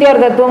 96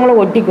 தத்துவங்களும்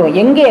ஒட்டிக்கும்.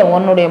 எங்கே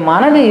உன்னுடைய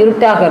மனது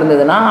இருட்டாக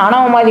இருந்ததுன்னா,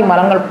 ஆணவமாதி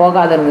மரங்கள்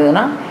போகாத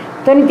இருந்ததுன்னா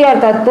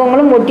 96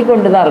 தத்துவங்களும் ஒட்டி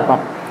கொண்டு தான்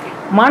இருக்கும்.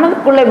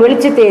 மனதுக்குள்ளே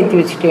வெளிச்சத்தை ஏற்றி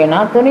வச்சுட்டேன்னா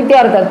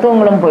 96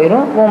 தத்துவங்களும்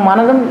போயிடும், உன்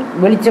மனதும்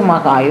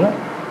வெளிச்சமாக ஆயிடும்.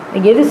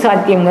 எது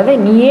சாத்தியங்கிறத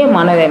நீயே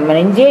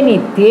நெஞ்சே நீ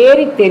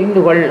தேறி தெரிந்து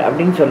கொள்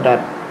அப்படின்னு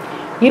சொல்கிறார்.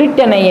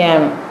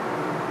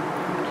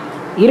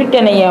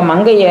 இருட்டணைய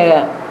மங்கைய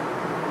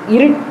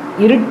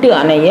இருட்டு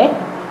அணைய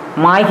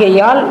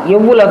மாய்கையால்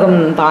எவ்வுலகம்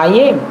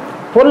தாயே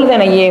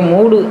பொருள்தனையே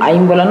மூடு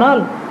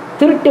ஐம்புலனால்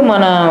திருட்டு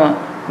மன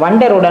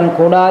வண்டருடன்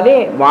கூடாதே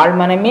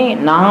வாழ்மனமே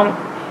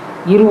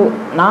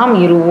நாம்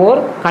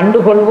இருவோர்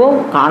கண்டுகொள்வோம்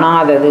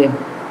காணாதது.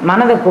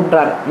 மனதை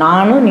கூப்பிட்றார்,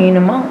 நானும்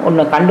நீனுமா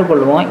ஒன்று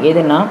கண்டுகொள்வோம்.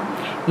 எதுனா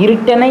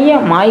இருட்டணைய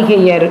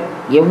மாய்கையர்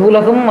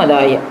எவ்வுலகம்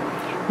அதாய.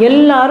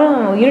 எல்லாரும்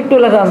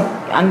இருட்டுலகம்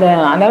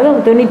அதாவது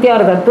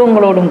 96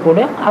 தத்துவங்களோடும் கூட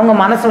அவங்க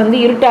மனசை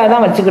இருட்டாக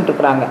தான் வச்சுக்கிட்டு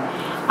இருக்கிறாங்க.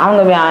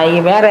 அவங்க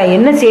வேற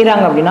என்ன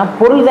செய்கிறாங்க அப்படின்னா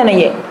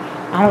பொருள்தனையே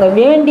அவங்க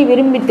வேண்டி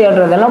விரும்பி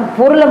தேடுறதெல்லாம்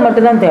பொருளை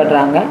மட்டும்தான்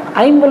தேடுறாங்க.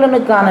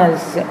 ஐம்புலனுக்கான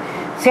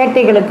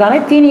சேட்டைகளுக்கான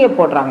தீனியை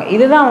போடுறாங்க.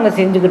 இதுதான் அவங்க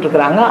செஞ்சுக்கிட்டு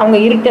இருக்கிறாங்க. அவங்க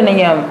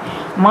இருட்டணைய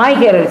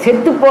மாய்கர்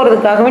செத்து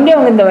போகிறதுக்காக வேண்டி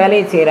அவங்க இந்த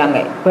வேலையை செய்கிறாங்க.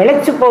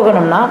 பிழைச்சி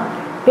போகணும்னா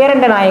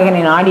பேரண்ட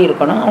நாயகனை நாடி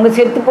இருக்கணும், அவங்க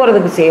செத்து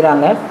போகிறதுக்கு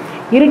செய்கிறாங்க.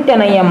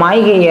 இருட்டணைய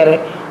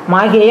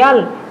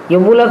மாய்கையால்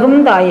எவ்வுலகும்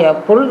தாய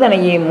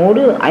பொருள்தனையே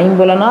மூடு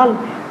ஐம்புலனால்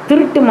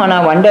திருட்டு மன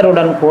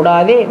வண்டருடன்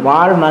கூடாதே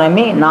வாழ்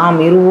மனமே நாம்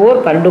இருவோர்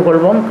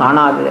கண்டுகொள்வோம்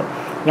காணாதது.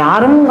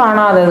 யாரும்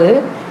காணாதது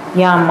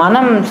என்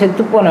மனம்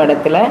செத்துப்போன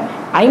இடத்துல,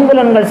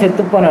 ஐம்புலன்கள்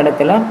செத்துப்போன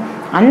இடத்துல,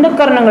 அந்த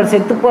கரணங்கள்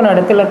செத்துப்போன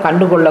இடத்துல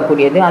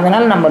கண்டுகொள்ளக்கூடியது.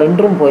 அதனால் நம்ம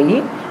ரெண்டும் போய்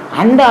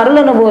அந்த அருள்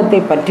அனுபவத்தை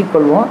பற்றி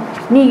கொள்வோம்.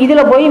 நீ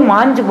இதில் போய்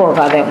மாஞ்சு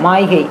போகாத,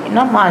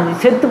 மாய்கைன்னா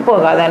செத்து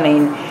போகாத, நீ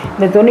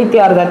இந்த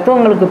 96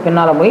 தத்துவங்களுக்கு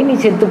பின்னால் போய் நீ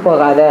செத்து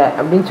போகாத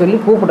அப்படின்னு சொல்லி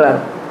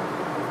கூப்பிடுறாரு.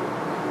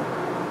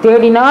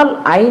 தேடினால்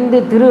 5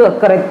 திரு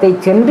அக்கரத்தை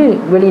சென்று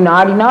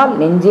வெளிநாடினால்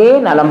நெஞ்சே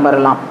நலம்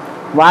பெறலாம்.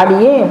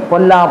 வாடியே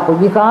பொல்லா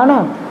புவிகான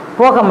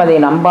போகமதை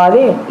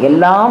நம்பாதே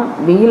எல்லாம்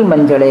வெயில்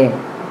மஞ்சளே.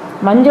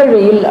 மஞ்சள்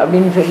வெயில்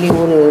அப்படின்னு சொல்லி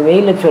ஒரு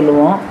வெயிலை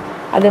சொல்லுவோம்.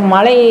 அது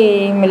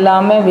மழையும்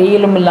இல்லாமல்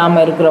வெயிலும்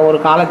இல்லாமல் இருக்கிற ஒரு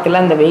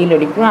காலத்தில் அந்த வெயில்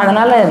அடிக்கும்.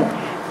 அதனால்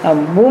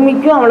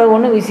பூமிக்கும் அவ்வளோ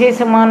ஒன்றும்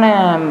விசேஷமான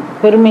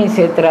பெருமையை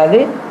சேர்த்துறாது,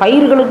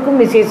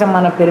 பயிர்களுக்கும்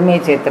விசேஷமான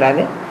பெருமையை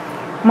சேர்த்துறாது,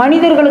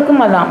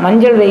 மனிதர்களுக்கும் அதான்.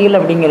 மஞ்சள் வெயில்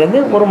அப்படிங்கிறது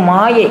ஒரு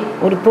மாயை,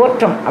 ஒரு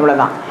தோற்றம்,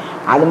 அவ்வளோதான்.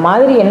 அது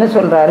மாதிரி என்ன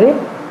சொல்கிறாரு,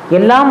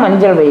 எல்லாம்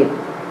மஞ்சள் வயிறு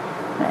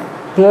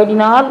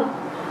தேடினால்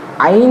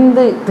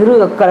 5 திரு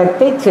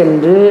அக்கரத்தை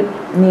சென்று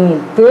நீ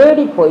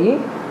தேடி போய்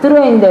திரு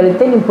 5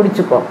 எழுத்தை நீ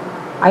பிடிச்சிக்கோ.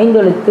 5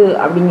 எழுத்து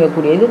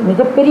அப்படிங்கக்கூடியது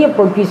மிகப்பெரிய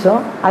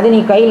பொக்கிஷம், அதை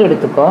நீ கையில்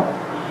எடுத்துக்கோ.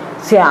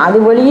 அது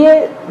வழியே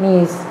நீ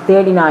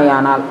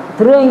தேடினாயானால்,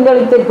 திரு 5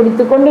 எழுத்தை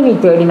பிடித்து கொண்டு நீ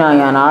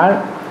தேடினாயானால்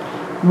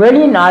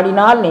வெளி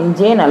நாடினால்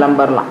நெஞ்சே நலம்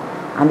பெறலாம்.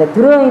 அந்த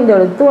திரு 5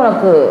 எழுத்து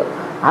உனக்கு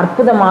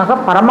அற்புதமாக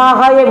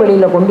பரமாகாய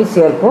வெளியில் கொண்டு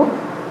சேர்க்கும்.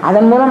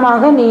 அதன்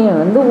மூலமாக நீ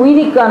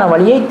உயிரிக்கான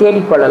வழியை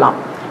தேடிக்கொள்ளலாம்.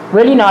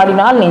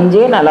 வெளிநாடினால்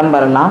நெஞ்சே நலம்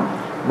பெறலாம்.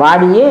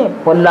 வாடியே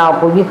பொல்லா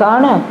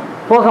புவிகான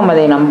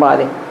போகமதை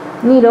நம்பாதே.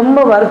 நீ ரொம்ப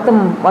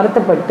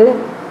வருத்தப்பட்டு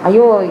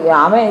ஐயோ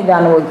அவன் இதை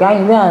அனுபவிக்கான்,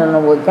 இவன்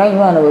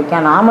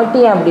அனுபவிக்கான், நான்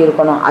மட்டும் ஏன் அப்படி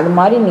இருக்கணும், அது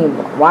மாதிரி நீ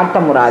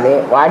வாட்டமுறாதே.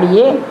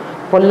 வாடியே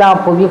பொல்லா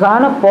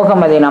புவிகான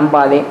போகமதை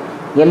நம்பாதே.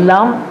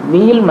 எல்லாம்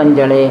வெயில்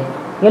மஞ்சளே,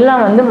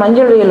 எல்லாம்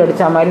மஞ்சள் வெயில்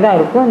அடித்த மாதிரி தான்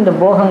இருக்கும். இந்த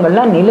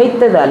போகங்கள்லாம்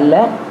நிலைத்தது அல்ல.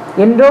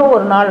 என்றோ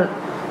ஒரு நாள்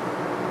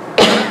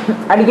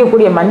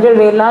அடிக்கக்கூடிய மஞ்சள்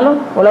வெயிலாலும்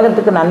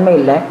உலகத்துக்கு நன்மை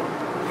இல்லை.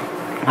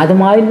 அது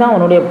மாதிரி தான்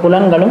உன்னுடைய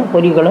புலன்களும்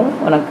பொறிகளும்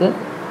உனக்கு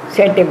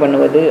சேட்டை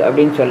பண்ணுவது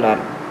அப்படின்னு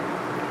சொல்கிறார்.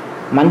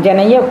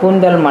 மஞ்சனைய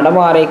கூந்தல்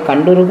மடவாரை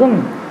கண்டுருகும்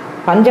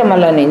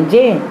பஞ்சமல்ல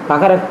நெஞ்சே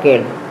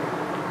பகரக்கேள்.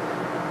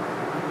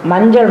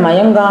 மஞ்சள்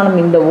மயங்கானும்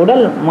இந்த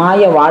உடல்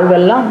மாய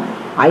வாழ்வெல்லாம்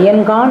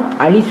அயன்கான்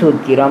அழி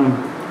சூத்திரம்.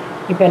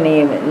 இப்போ நீ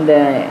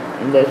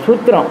இந்த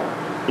சூத்திரம்,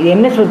 இது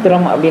என்ன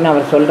சூத்திரம் அப்படின்னு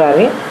அவர்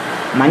சொல்கிறாரு.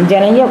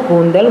 மஞ்சனைய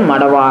கூந்தல்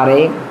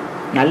மடவாரை,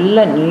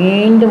 நல்ல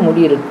நீண்ட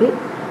முடி இருக்குது,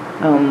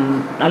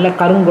 நல்ல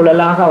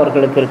கருங்குழலாக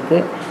அவர்களுக்கு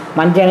இருக்குது.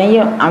 மஞ்சனைய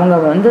அவங்க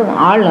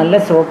ஆள் நல்ல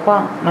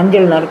சிவப்பாக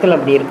மஞ்சள் நிறத்தில்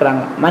அப்படி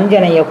இருக்கிறாங்க.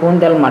 மஞ்சனைய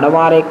கூந்தல்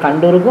மடவாரை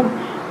கண்டுருகும்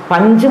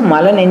பஞ்சு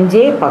மல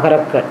நெஞ்சே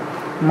பகரக்க.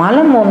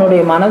 மலம்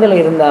உன்னுடைய மனதில்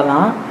இருந்தால்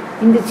தான்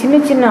இந்த சின்ன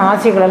சின்ன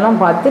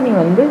ஆசைகளெல்லாம் பார்த்து நீ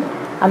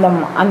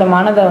அந்த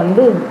மனதை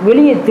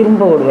வெளியே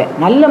திரும்ப விடுவேன்.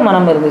 நல்ல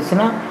மனம்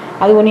இருந்துச்சுன்னா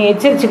அது உன்னை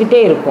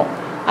எச்சரிச்சுக்கிட்டே இருக்கும்.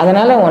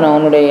 அதனால்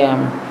உன்னுடைய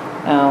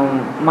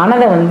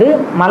மனதை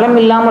மலம்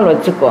இல்லாமல்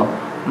வச்சுக்கோ.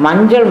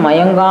 மஞ்சள்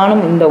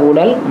மயங்கானும் இந்த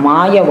உடல்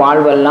மாய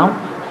வாழ்வெல்லாம்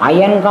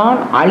அயன்கான்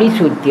அழி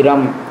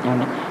சூத்திரம்.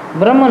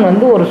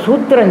 பிரம்மன் ஒரு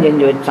சூத்திரம்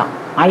செஞ்சு வச்சான்.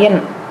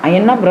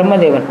 அயன்னா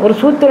பிரம்மதேவன் ஒரு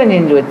சூத்திரம்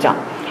செஞ்சு வச்சான்.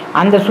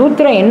 அந்த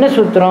சூத்திரம் என்ன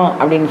சூத்திரம்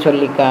அப்படின்னு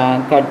சொல்லி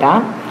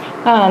கேட்டால்,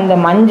 அந்த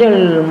மஞ்சள்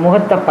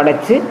முகத்தை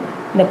படைச்சு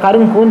இந்த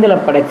கருங்கூந்தலை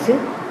படைச்சு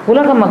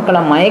உலக மக்களை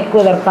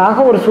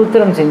மயக்குவதற்காக ஒரு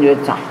சூத்திரம் செஞ்சு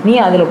வச்சான். நீ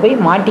அதில் போய்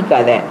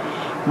மாட்டிக்காத.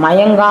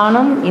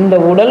 மயங்கானும் இந்த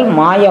உடல்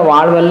மாய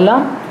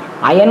வாழ்வெல்லாம்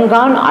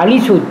அயன்கான் அழி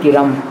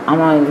சூத்திரம்.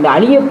 அவன் இந்த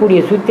அழியக்கூடிய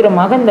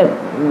சூத்திரமாக இந்த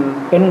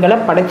பெண்களை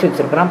படைச்சி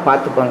வச்சிருக்கிறான்,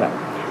 பார்த்துக்கோங்க.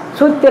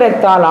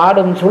 சூத்திரத்தால்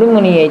ஆடும்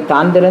சுழுமுனியை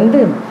தாந்திருந்து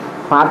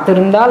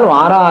பார்த்திருந்தால்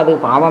வாராது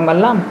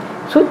பாவமெல்லாம்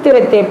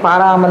சூத்திரத்தை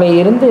பாராமலே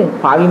இருந்து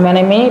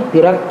பாவிமனமே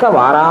பிறக்க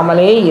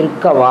வாராமலே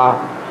இருக்கவா.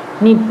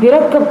 நீ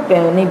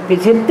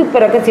செத்து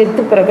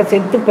பிறக்க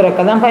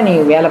தான்ப்பா நீ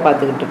வேலை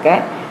பார்த்துக்கிட்டு இருக்க.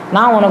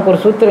 நான் உனக்கு ஒரு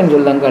சூத்திரம்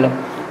சொல்லுங்கள்.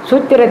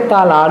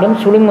 சூத்திரத்தால் ஆடும்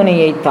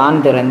சுழுமுனையை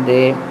தாந்திருந்து,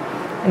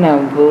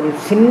 ஒரு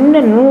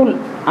சின்ன நூல்,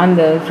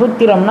 அந்த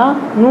சூத்திரம்னா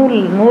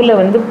நூலை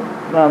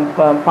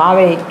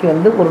பாவைக்கு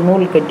ஒரு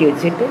நூல் கட்டி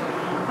வச்சுட்டு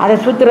அதை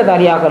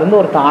சூத்திரதாரியாக இருந்து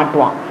ஒருத்தன்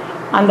ஆட்டுவான்.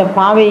 அந்த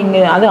பாவை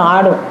இங்கே அது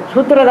ஆடும்.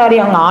 சூத்திரதாரி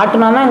அங்கே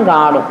ஆட்டுனா தான் இங்கே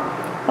ஆடும்.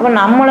 அப்போ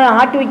நம்மளை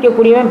ஆட்டி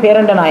வைக்கக்கூடியவன்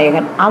பேரண்ட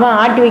நாயகன், அவன்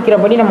ஆட்டி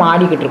வைக்கிறபடி நம்ம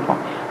ஆடிக்கிட்டு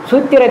இருக்கோம்.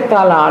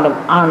 சூத்திரத்தால் ஆடும்.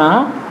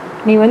 ஆனால்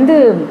நீ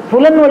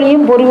புலன்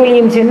வழியும் பொறி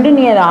வழியும் சென்று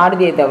நீ அதை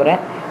ஆடுதே தவிர,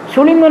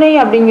 சுழிமுனை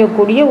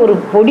அப்படிங்கக்கூடிய ஒரு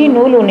பொடி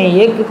நூல் உன்னை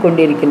இயக்கி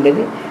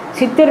கொண்டிருக்கின்றது.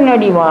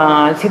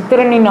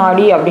 சித்திரனின்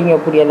நாடி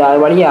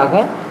அப்படிங்கக்கூடியது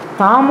வழியாக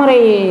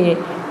தாமரை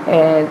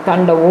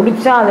தண்டை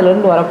ஒடிச்சா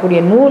அதிலிருந்து வரக்கூடிய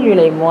நூல்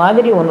இலை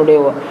மாதிரி உன்னுடைய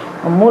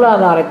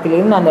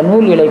மூலாதாரத்திலிருந்து அந்த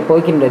நூல் இலை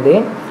போகின்றது.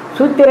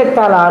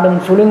 சூத்திரத்தால் ஆடும்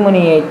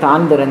சுழிமுனையை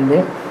தாந்திருந்து,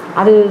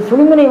 அது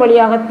சுழிமுனை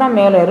வழியாகத்தான்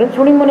மேலே ஏறும்.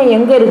 சுழிமுனை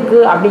எங்கே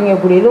இருக்குது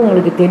அப்படிங்கக்கூடியது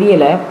உங்களுக்கு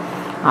தெரியலை.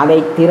 அதை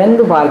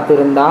திறந்து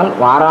பார்த்திருந்தால்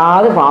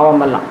வாராது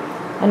பாவமெல்லாம்.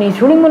 நீ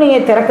சுழிமுனையை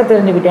திறக்க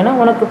தெரிஞ்சுக்கிட்டேன்னா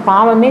உனக்கு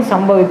பாவமே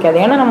சம்பவிக்காது.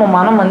 ஏன்னா நம்ம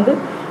மனம்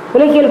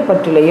உலகியல்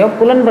பற்றிலையோ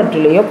புலன்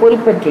பற்றிலையோ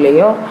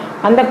பொறிப்பற்றிலையோ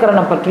அந்த கரண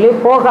பற்றிலையோ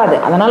போகாது.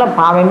 அதனால்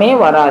பாவமே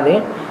வராது.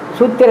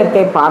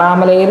 சூத்திரத்தை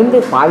பாராமலே இருந்து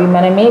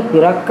பாவிமனமே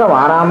பிறக்க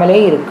வாராமலே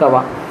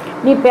இருக்கவா.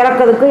 நீ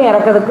பிறக்கிறதுக்கும்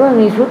இறக்கிறதுக்கும்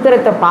நீ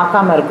சூத்திரத்தை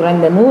பார்க்காம இருக்கிற.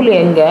 இந்த நூல்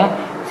எங்கே,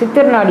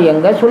 சித்திரநாடி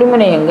எங்கே,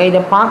 சுழிமுனை எங்கே,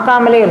 இதை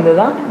பார்க்காமலே இருந்து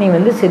தான் நீ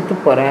செத்து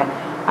போகிற.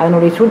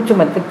 அதனுடைய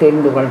சூட்சுமத்தை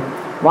தெரிந்து கொள்.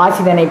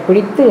 வாசிதனை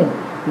பிடித்து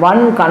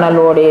வன்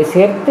கனலோடே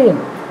சேர்த்து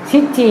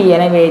சிச்சி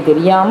எனவே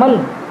தெரியாமல்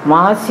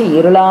மாசி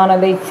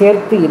இருளானதை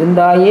சேர்த்து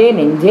இருந்தாயே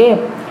நெஞ்சே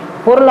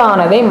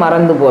பொருளானதை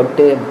மறந்து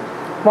போட்டு.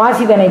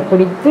 வாசிதனை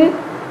பிடித்து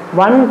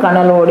வன்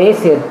கனலோடே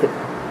சேர்த்து.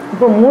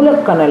 இப்போ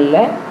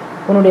மூலக்கணலில்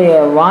உன்னுடைய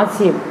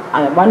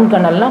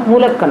வன்கணல்னால்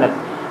மூலக்கணல்.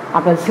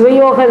 அப்போ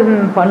சிவயோகம்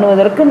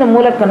பண்ணுவதற்கு இந்த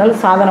மூலக்கணல்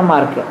சாதனமாக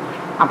இருக்குது.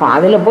 அப்போ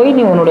அதில் போய்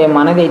நீ உன்னுடைய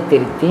மனதை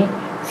திருத்தி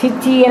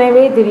சிச்சி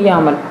எனவே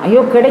தெரியாமல்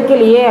ஐயோ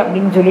கிடைக்கலையே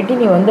அப்படின்னு சொல்லிட்டு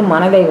நீ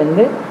மனதை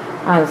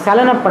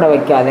சலனப்பட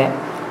வைக்காத.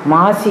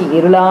 மாசி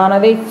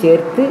இருளானதை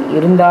சேர்த்து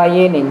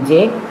இருந்தாயே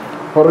நெஞ்சே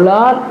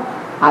பொருளால்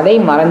அதை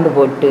மறந்து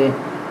போட்டு.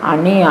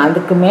 நீ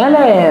அதுக்கு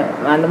மேலே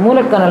அந்த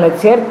மூலக்கணலை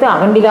சேர்த்து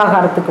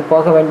அகண்டிதாகாரத்துக்கு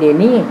போக வேண்டிய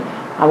நீ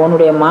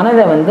அவனுடைய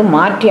மனதை வந்து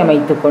மாற்றி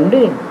அமைத்து கொண்டு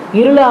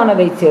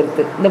இருளானதை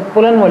சேர்த்து இந்த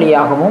புலன்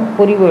வழியாகவும்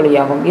புரிவு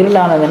வழியாகவும்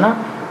இருளானதுன்னா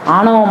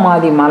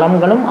ஆணவமாதி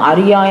மலங்களும்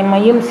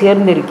அறியாமையும்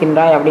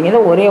சேர்ந்திருக்கின்றாய்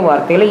அப்படிங்கிறத ஒரே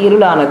வார்த்தையில்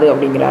இருளானது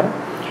அப்படிங்கிறார்.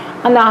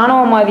 அந்த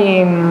ஆணவமாதி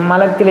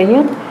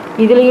மலத்திலையும்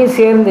இதுலேயும்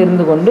சேர்ந்து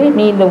இருந்து கொண்டு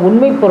நீ இந்த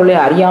உண்மை பொருளை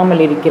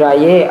அறியாமல்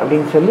இருக்கிறாயே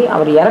அப்படின்னு சொல்லி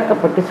அவர்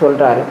இறக்கப்பட்டு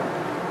சொல்கிறாரு.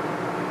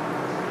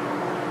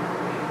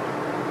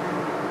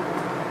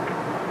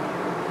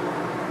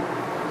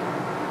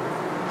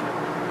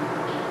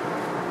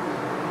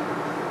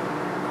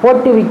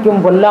 போட்டு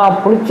விக்கும் பொல்லா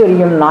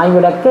புளிச்சொரியும்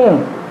நாய்விடக்கே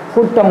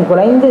கூட்டம்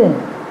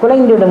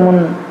குலைந்திடும்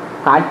முன்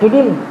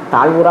காட்டிடில்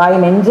தாழ்வுராய்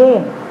நெஞ்சே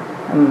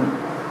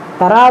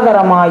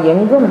தராதரமாய்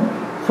எங்கும்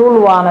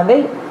சூழ்வானதை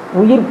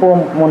உயிர்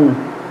போம் முன்.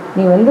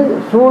 நீ வந்து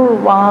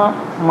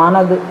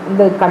மனது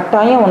இந்த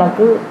கட்டாயம்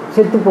உனக்கு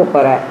செத்து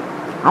போகிற.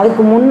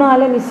 அதுக்கு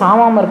முன்னால் நீ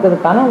சாமாமல்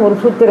இருக்கிறதுக்கான ஒரு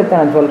சூத்திரத்தை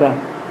நான் சொல்கிறேன்.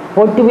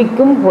 போட்டு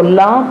விக்கும்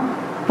பொல்லா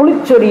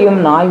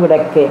புளிச்சொரியும்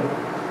நாய்விடக்கே.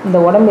 இந்த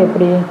உடம்பு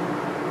எப்படி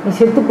நீ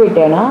செத்து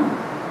போயிட்டேன்னா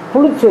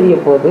புளிச்சொரிய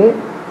போது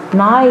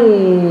நாய்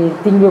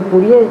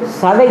திங்கக்கூடிய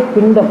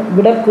சதைப்பிண்டம்,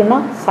 விடக்குன்னா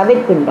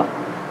சதைப்பிண்டம்,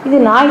 இது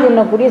நாய்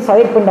தின்னக்கூடிய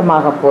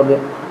சதைப்பிண்டமாக போகுது.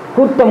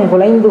 கூட்டம்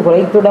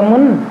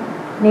குலைத்துடமுன்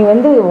நீ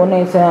வந்து உன்னை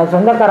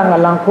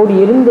சொந்தக்காரங்கெல்லாம் கூடி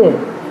இருந்து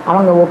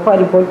அவங்க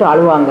ஒப்பாரி போட்டு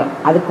அழுவாங்க.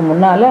 அதுக்கு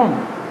முன்னால்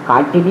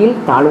காட்டிடில்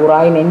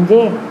தாழ்வுராய்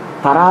நெஞ்சே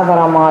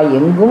தராதரமாய்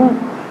எங்கும்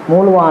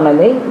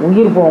மூழ்வானதை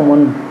உயிர்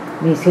போமுன்.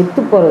 நீ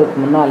செத்து போகிறதுக்கு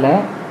முன்னால்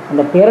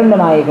அந்த பேரண்ட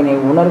நாயகனை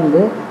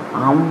உணர்ந்து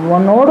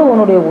அவனோடு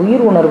உன்னுடைய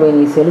உயிர் உணர்வை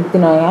நீ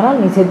செலுத்தினாயானால்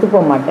நீ செத்து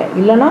போக மாட்டே.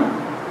 இல்லைன்னா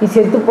நீ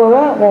செத்து போக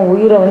உன்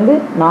உயிரை வந்து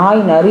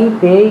நாய் நரி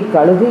பேய்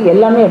கழுகு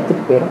எல்லாமே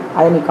எடுத்துகிட்டு போயிடும்.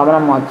 அதை நீ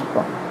கவனமாக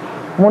வச்சுப்போம்.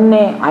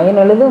 முன்னே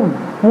அயனெழுதும்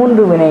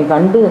 3 வினை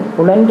கண்டு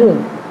உழன்று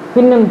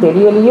பின்னும்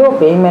தெரியலையோ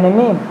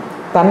பேய்மனமே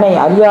தன்னை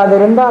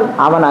அறியாதிருந்தால்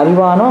அவன்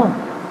அறிவானோ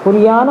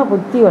குறியான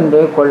புத்தி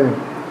ஒன்றே கொள்.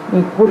 நீ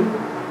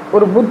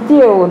ஒரு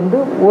புத்தியை வந்து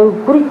ஒரு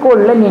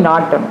குறிக்கோளில் நீ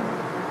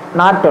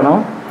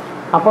நாட்டணும்.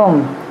 அப்போ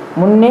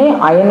முன்னே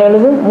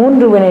அயனெழுதும்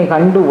 3 வினை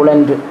கண்டு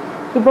உழன்று.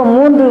 இப்போ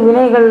 3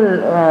 வினைகள்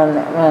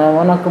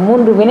உனக்கு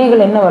 3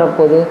 வினைகள் என்ன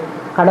வரப்போகுது?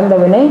 கடந்த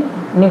வினை,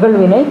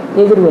 நிகழ்வினை,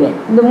 எதிர்வினை.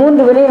 இந்த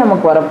 3 வினை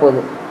நமக்கு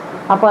வரப்போகுது.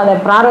 அப்போ அந்த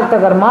பிராரத்த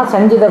கர்மா,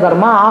 சஞ்சித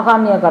கர்மா,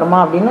 ஆகாமிய கர்மா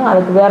அப்படின்னு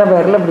அதுக்கு வேறு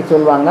பேரில் இப்படி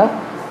சொல்லுவாங்க.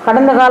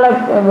 கடந்த கால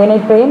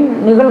வினைப்பெயன்,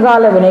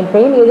 நிகழ்கால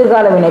வினைப்பெயன்,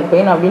 எதிர்கால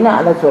வினைப்பெயன் அப்படின்னு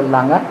அதை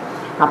சொல்லுவாங்க.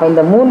 அப்போ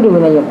இந்த 3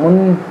 வினையும்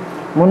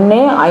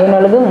முன்னே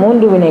அயனெழுதும்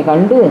 3 வினை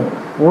கண்டு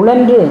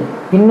உழன்று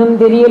பின்னும்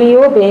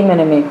தெரியலையோ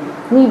பேய்மனமே.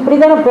 நீ இப்படி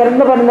தானே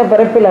பிறந்த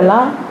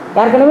பிறப்பிலெல்லாம்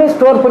ஏற்கனவே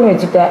ஸ்டோர் பண்ணி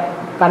வச்சுட்ட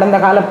கடந்த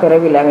கால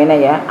பிறவியில்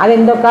வினையை, அதை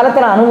இந்த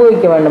காலத்தில்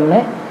அனுபவிக்க வேண்டும்னு.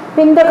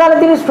 இப்போ இந்த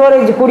காலத்திலையும்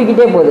ஸ்டோரேஜ்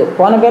கூடிக்கிட்டே போகுது.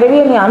 போன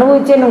பிறவியை நீ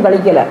அனுபவிச்சே இன்னும்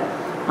கழிக்கலை,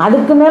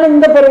 அதுக்கு மேலே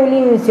இந்த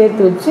பிறவிலையும்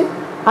சேர்த்து வச்சு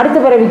அடுத்த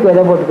பிறவிக்கு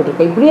விதை போட்டுக்கிட்டு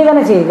இருக்க. இப்படியே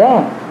தானே செய்த.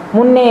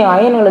 முன்னே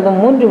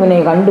அயனெழுதும் 3 வினை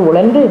கண்டு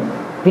உழன்று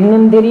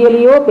பின்னும்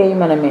தெரியலையோ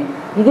பேய்மனமே.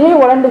 இதிலே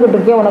உழண்டுக்கிட்டு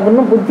இருக்கே, உனக்கு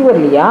இன்னும் புத்தி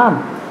வரலையா?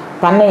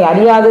 தன்னை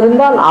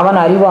அறியாதிருந்தால் அவன்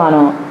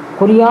அறிவானோ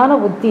குறியான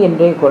புத்தி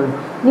என்றே கொள்.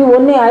 நீ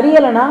உன்னை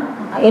அறியலைன்னா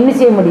என்ன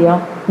செய்ய முடியும்?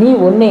 நீ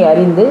உன்னை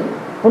அறிந்து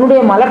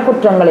உன்னுடைய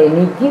மலக்குற்றங்களை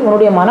நீக்கி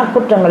உன்னுடைய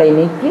மனக்குற்றங்களை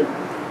நீக்கி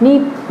நீ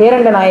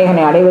பேரண்ட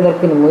நாயகனை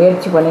அடைவதற்கு நீ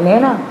முயற்சி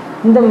பண்ணினேன்னா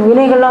இந்த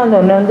வினைகள்லாம்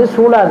ஒன்று வந்து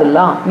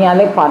சூழாதில்லாம், நீ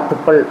அதை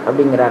பார்த்துக்கொள்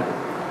அப்படிங்கிறார்.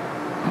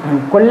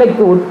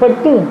 கொள்ளைக்கு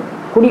உட்பட்டு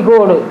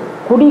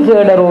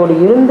குடிகேடரோடு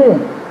இருந்து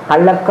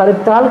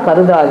கள்ளக்கருத்தால்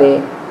கருதாதே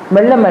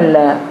மெல்ல மெல்ல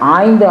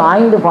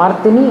ஆய்ந்து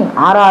பார்த்து நீ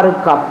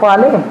ஆறாருக்கு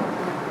அப்பாலே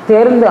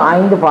தேர்ந்து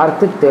ஆய்ந்து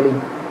பார்த்து தெளி.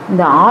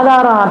 இந்த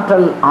ஆதார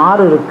ஆற்றல்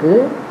 6 இருக்குது.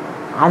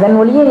 அதன்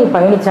வழியே நீ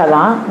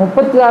பயணித்தாதான்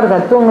 36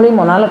 தத்துவங்களையும்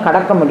உன்னால்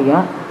கடக்க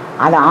முடியும்.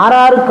 அது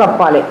 6க்கு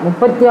அப்பாலே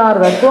 36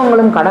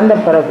 தத்துவங்களும் கடந்த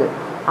பிறகு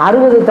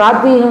 60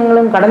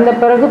 தாத்வீகங்களும் கடந்த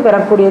பிறகு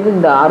பெறக்கூடியது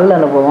இந்த அருள்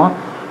அனுபவம்.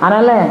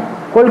 அதனால்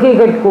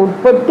கொள்கைகளுக்கு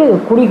உட்பட்டு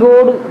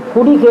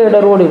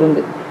குடிகேடரோடு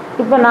இருந்து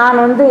இப்போ நான்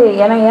வந்து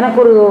எனக்கு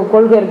ஒரு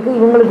கொள்கை இருக்குது,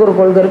 இவங்களுக்கு ஒரு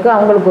கொள்கை இருக்குது,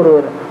 அவங்களுக்கு ஒரு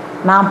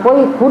நான்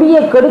போய் குடியை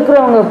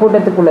கெடுக்கிறவங்க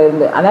கூட்டத்துக்குள்ளே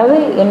இருந்து, அதாவது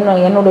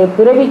என்னுடைய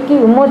பிறவிக்கு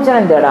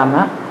விமோச்சனம்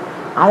தேடாமல்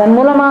அதன்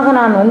மூலமாக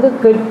நான் வந்து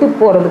கெட்டு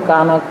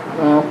போகிறதுக்கான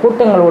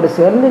கூட்டங்களோடு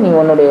சேர்ந்து நீ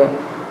உன்னுடைய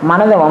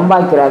மனதை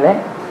வம்பாக்கிறாத.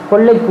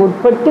 கொள்ளைக்கு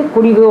உட்பட்டு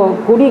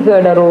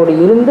குடிகேடரோடு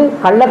இருந்து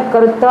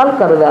கள்ளக்கருத்தால்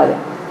கருதாது.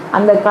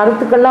 அந்த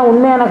கருத்துக்கள்லாம்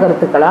உண்மையான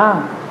கருத்துக்களா?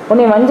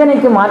 உன்னை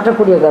வஞ்சனைக்கு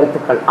மாற்றக்கூடிய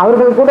கருத்துக்கள்.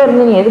 அவர்கள் கூட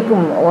இருந்து நீ எதுக்கு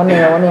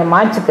உன்னை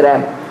மாற்றிக்கிற?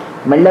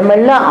 மெல்ல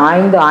மெல்ல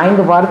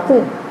ஆய்ந்து பார்த்து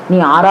நீ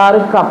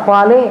 6க்கு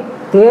அப்பாலே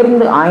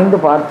தேர்ந்து ஆய்ந்து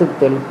பார்த்து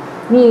தெளி.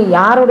 நீ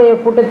யாருடைய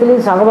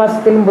கூட்டத்திலையும்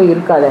சகவாசத்திலும் போய்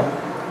இருக்காத.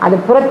 அது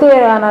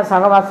புறத்தேயான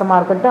சகவாசமாக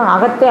இருக்கட்டும்,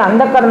 அகத்தே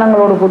அந்த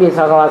கரணங்களோடு கூடிய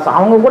சகவாசம்.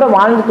 அவங்க கூட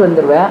வாழ்ந்துட்டு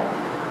வந்துடுவேன்,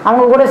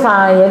 அவங்க கூட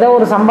ஏதோ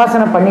ஒரு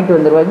சம்பாஷணை பண்ணிட்டு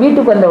வந்துடுவேன்.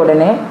 வீட்டுக்கு வந்த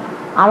உடனே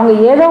அவங்க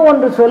ஏதோ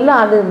ஒன்று சொல்ல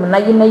அது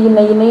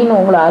நெய்ன்னு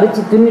உங்களை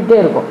அரிச்சு தின்னுட்டே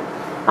இருக்கும்.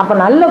 அப்போ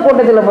நல்ல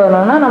கூட்டத்தில்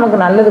போனோம்னா நமக்கு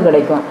நல்லது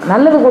கிடைக்கும்.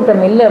 நல்லது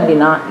கூட்டம் இல்லை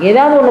அப்படின்னா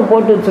ஏதாவது ஒன்று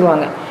போட்டு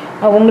வச்சுருவாங்க.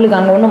 உங்களுக்கு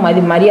அங்கே ஒன்றும்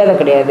மரியாதை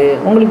கிடையாது,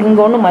 உங்களுக்கு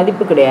இங்கே ஒன்றும்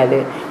மதிப்பு கிடையாது,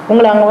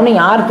 உங்களை அங்கே ஒன்றும்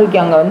யார் தூக்கி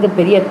அங்கே வந்து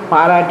பெரிய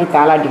பாராட்டி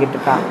தாளாட்டிக்கிட்டு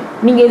இருக்கா,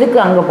 நீங்கள் எதுக்கு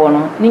அங்கே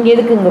போகணும், நீங்கள்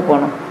எதுக்கு இங்கே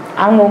போகணும்,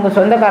 அவங்க உங்கள்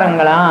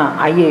சொந்தக்காரங்களா?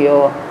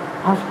 ஐயையோ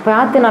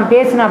பார்த்து நான்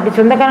பேசினேன், அப்படி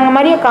சொந்தக்காரங்க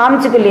மாதிரியே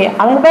காமிச்சிக்கலையே.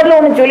 அவங்க பேரில்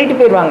ஒன்று சொல்லிட்டு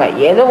போயிடுவாங்க,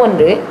 ஏதோ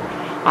ஒன்று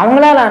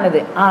அவங்களால் ஆனது.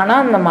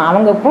 ஆனால்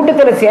அவங்க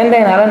கூட்டத்தில்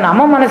சேர்ந்ததுனால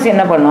நம்ம மனசு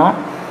என்ன பண்ணோம்,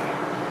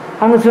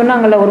 அவங்க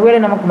சொன்னாங்கள்ல ஒருவேளை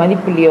நமக்கு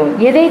மதிப்பு இல்லையோ,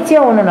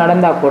 எதேச்சியாக ஒன்று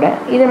நடந்தால் கூட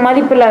இது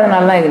மதிப்பு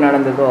இல்லாதனால தான் இது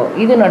நடந்ததோ,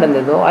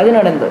 அது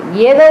நடந்ததோ,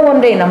 ஏதோ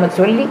ஒன்றை நம்ம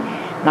சொல்லி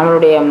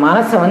நம்மளுடைய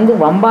மனசை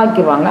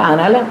வம்பாக்கிடுவாங்க.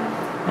 அதனால்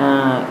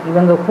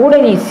இவங்க கூட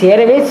நீ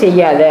சேரவே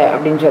செய்யாத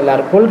அப்படின்னு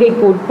சொல்லார்.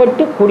 கொள்கைக்கு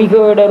உட்பட்டு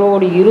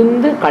குடிகேடரோடு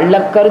இருந்து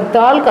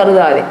கள்ளக்கருத்தால்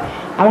கருதாதே.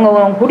 அவங்க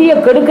குடியை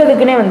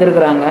கெடுக்கிறதுக்குன்னே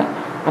வந்திருக்கிறாங்க.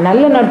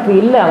 நல்ல நட்பு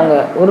இல்லை. அவங்க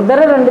ஒரு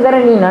தடவை 2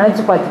 தடவை நீ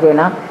நினச்சி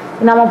பார்த்துட்டேன்னா,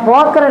 நம்ம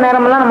பார்க்குற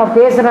நேரமெல்லாம் நம்ம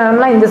பேசுகிற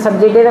நேரம்லாம் இந்த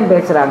சப்ஜெக்டே தான்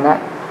பேசுகிறாங்க.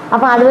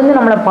 அப்போ அது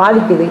நம்மளை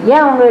பாதிக்குது.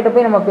 ஏன் அவங்ககிட்ட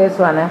போய் நம்ம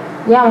பேசுவானே,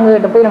 ஏன்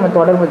அவங்ககிட்ட போய் நம்ம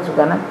தொடர்பு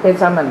வச்சுருக்கானே,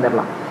 பேசாமல்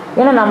இருந்துடலாம்.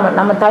 ஏன்னா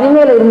நம்ம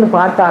தனிமையில் இருந்து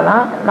பார்த்தா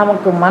தான்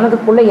நமக்கு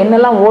மனதுக்குள்ளே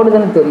என்னெல்லாம்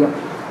ஓடுதுன்னு தெரியும்.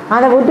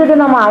 அதை விட்டுட்டு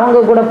நம்ம அவங்க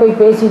கூட போய்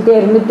பேசிகிட்டே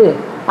இருந்துட்டு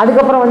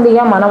அதுக்கப்புறம்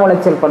ஏன் மன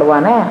உளைச்சல்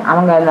படுவானே.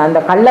 அவங்க அந்த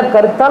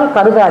கள்ளக்கருத்தால்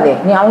கருதாதே,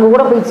 நீ அவங்க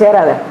கூட போய்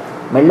சேராத.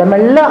 மெல்ல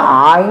மெல்ல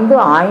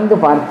ஆய்ந்து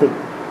பார்த்து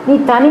நீ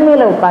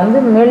தனிமையில் உட்காந்து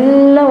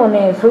மெல்ல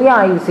உன்னை சுய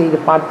ஆய்வு செய்து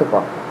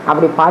பார்த்துக்கோ.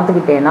 அப்படி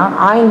பார்த்துக்கிட்டேன்னா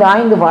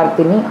ஆய்ந்து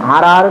பார்த்து நீ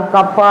 6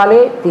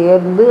 கப்பாலே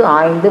தேர்ந்து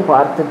ஆய்ந்து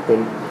பார்த்து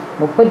தெரியும்.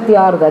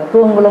 36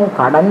 தத்துவங்களும்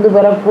கடந்து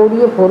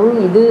பெறக்கூடிய பொருள்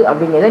இது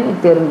அப்படிங்கிறத நீ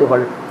தெரிந்து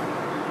கொள்.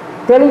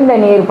 தெளிந்த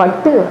நீர்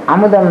பட்டு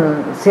அமுதம்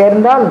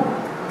சேர்ந்தால்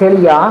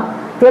தெளியா,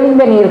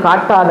 தெளிந்த நீர்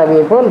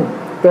காட்டாதவை போல்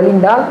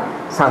தெளிந்தால்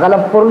சகல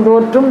பொருள்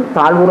தோற்றும்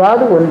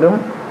தாழ்வுறாது ஒன்றும்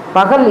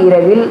பகல்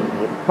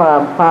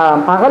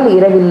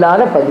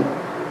இரவில்லாத பதி.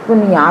 இப்போ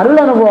நீ அருள்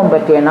அனுபவம்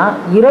பற்றியனா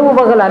இரவு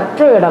பகல்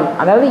அற்ற இடம்,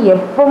 அதாவது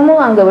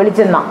எப்பவும் அங்கே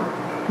வெளிச்சம்தான்,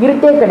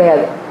 இருட்டே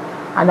கிடையாது.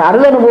 அந்த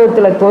அருள்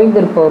அனுபவத்தில்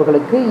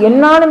தோய்ந்திருப்பவர்களுக்கு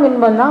என்னாலும்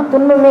இன்பம்தான்,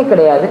 துன்பமே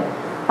கிடையாது.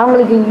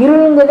 அவங்களுக்கு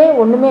இருளுங்கிறதே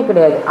ஒன்றுமே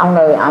கிடையாது.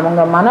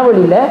 அவங்க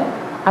மனவொளியில்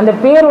அந்த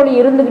பேரொளி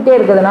இருந்துக்கிட்டே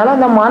இருக்கிறதுனால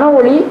அந்த மன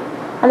ஒளி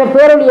அந்த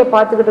பேரொளியை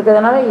பார்த்துக்கிட்டு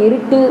இருக்கிறதுனால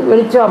இருட்டு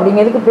வெளிச்சம்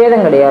அப்படிங்கிறதுக்கு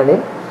பேதம் கிடையாது.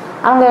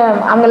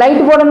 அவங்க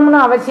லைட்டு போடணும்னு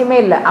அவசியமே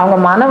இல்லை. அவங்க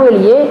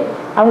மனவெளியே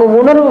அவங்க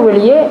உணர்வு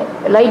வெளியே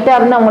லைட்டாக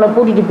இருந்து அவங்கள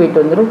கூட்டிகிட்டு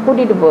போயிட்டு வந்துடும்,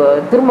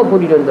 திரும்ப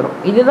கூட்டிகிட்டு வந்துடும்.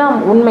 இதுதான்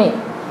உண்மை.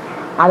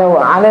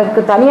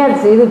 அதற்கு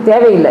தனியாக இது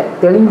தேவையில்லை.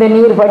 தெளிந்த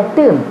நீர்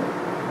பட்டு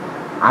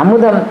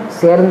அமுதம்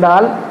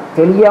சேர்ந்தால்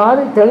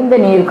தெளியாது, தெளிந்த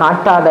நீர்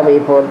காட்டாதவை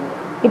போல்.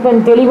 இப்போ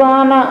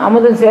தெளிவான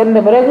அமுதம்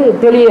சேர்ந்த பிறகு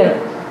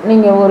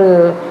நீங்கள்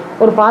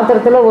ஒரு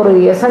பாத்திரத்தில் ஒரு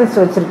எசன்ஸ்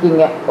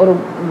வச்சுருக்கீங்க, ஒரு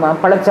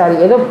பழச்சாறு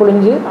ஏதோ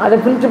புழிஞ்சு அதை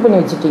ஃபில்ட்ரு பண்ணி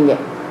வச்சுட்டீங்க.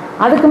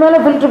 அதுக்கு மேலே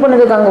ஃபில்ட்ரு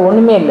பண்ணதுக்கு அங்கே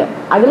ஒன்றுமே இல்லை.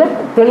 அதில்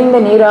தெளிந்த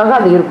நீராக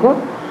அது இருக்கும்.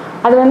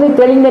 அது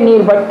தெளிந்த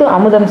நீர் பட்டு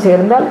அமுதம்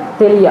சேர்ந்தால்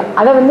தெளியா.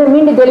 அதை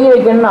மீண்டும் தெளிய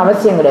வைக்கணும்னு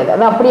அவசியம் கிடையாது,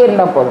 அது அப்படியே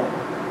இருந்தால் போதும்.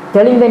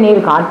 தெளிந்த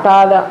நீர்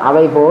காட்டாத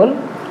அவை போல்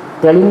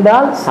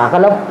தெளிந்தால்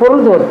சகல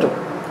பொருள் தோற்றும்.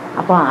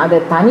 அப்போ அதை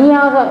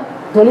தனியாக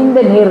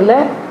தெளிந்த நீரில்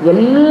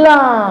எல்லா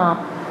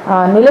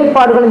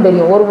நிலைப்பாடுகளும்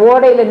தெரியும். ஒரு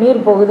ஓடையில்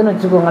நீர் போகுதுன்னு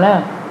வச்சுக்கோங்களேன்,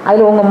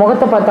 அதில் உங்கள்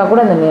முகத்தை பார்த்தா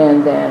கூட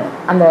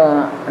அந்த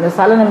அந்த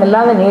சலனம்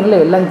இல்லாத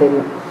நீரில் எல்லாம்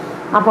தெரியும்.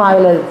 அப்போ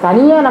அதில்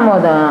தனியாக நம்ம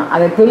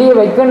அதை தெளிய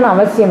வைக்கணும்னு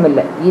அவசியம்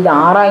இல்லை. இதை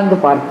ஆராய்ந்து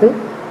பார்த்து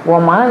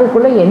உன்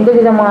மனதுக்குள்ளே எந்த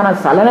விதமான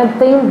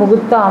சலனத்தையும்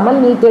புகுத்தாமல்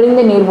நீ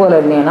தெளிந்த நீர் போல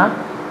இருந்தேன்னா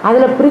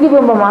அதில்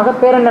பிரதிபிம்பமாக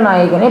பேரண்ட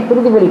நாயகனே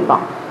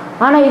பிரதிபலிப்பான்.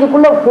 ஆனால்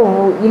இதுக்குள்ளே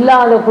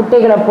இல்லாத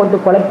குட்டைகளை போட்டு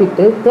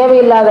குழப்பிட்டு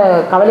தேவையில்லாத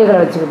கவலைகளை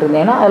வச்சுக்கிட்டு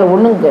இருந்தேன்னா அதில்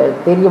ஒன்றும்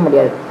தெரிய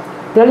முடியாது.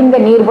 தெளிந்த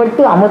நீர்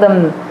பட்டு அமுதம்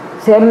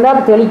சேர்ந்தால்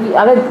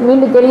அதை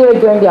மீண்டும் தெளிய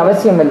வைக்க வேண்டிய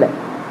அவசியம் இல்லை.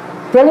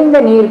 தெளிந்த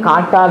நீர்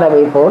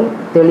காட்டாதவை போல்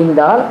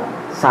தெளிந்தால்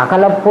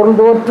சகல பொருள்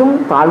தோற்றும்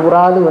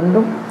தாழ்வுறாது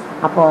ஒன்றும்.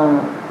 அப்போ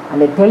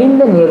அந்த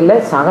தெளிந்த நீரில்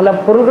சகல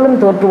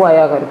பொருள்களும்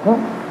தோற்றுவாயாக இருக்கும்.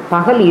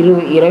 பகல்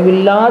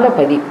இரவில்லாத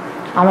பதி.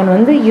 அவன்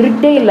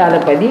இருட்டே இல்லாத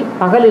பதி,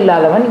 பகல்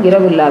இல்லாதவன்,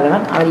 இரவு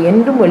இல்லாதவன், அவன்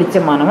என்றும்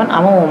வெளிச்சமானவன்.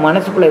 அவன் உன்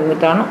மனசுக்குள்ளே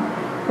இருந்துட்டானோ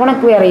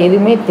உனக்கு வேறு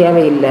எதுவுமே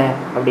தேவையில்லை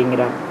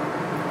அப்படிங்கிறார்.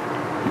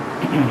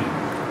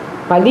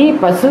 பதி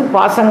பசு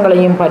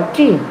பாசங்களையும்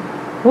பற்றி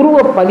உருவ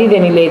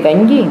பதிதனிலே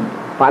தங்கி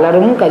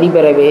பலரும்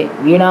கதிபெறவே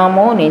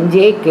வீணாமோ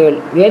நெஞ்சே கேள்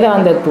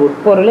வேதாந்தத்து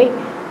உட்பொருளை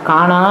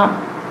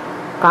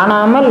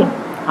காணாமல்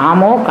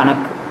ஆமோ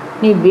கணக்கு.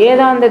 நீ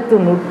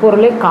வேதாந்தத்தின்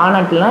உட்பொருளை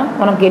காணட்டலாம்,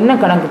 உனக்கு என்ன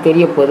கணக்கு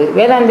தெரிய போகுது?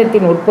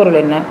 வேதாந்தத்தின் உட்பொருள்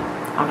என்ன?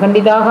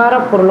 அகண்டிதாகார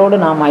பொருளோடு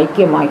நாம்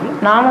ஐக்கியமாகி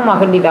நாமும்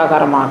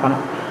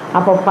அகண்டிதாகாரமாகணும்.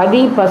 அப்போ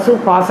பதி பசு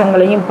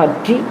பாசங்களையும்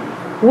பற்றி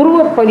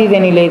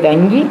உருவப்பதிதனிலே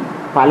தங்கி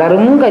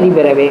பலரும்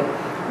கதிபெறவே.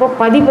 இப்போ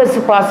பதி பசு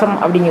பாசம்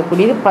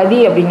அப்படிங்கக்கூடியது, பதி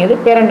அப்படிங்கிறது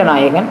பேரண்ட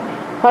நாயகன்,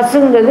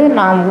 பசுங்கிறது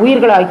நாம்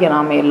உயிர்களாகிய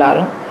நாம்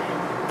எல்லாரும்.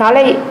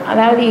 தலை,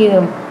 அதாவது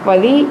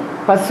பதி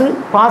பசு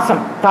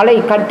பாசம், தலை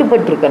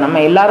கட்டுப்பட்டுருக்க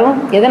நம்ம எல்லாரும்.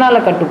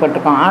 எதனால்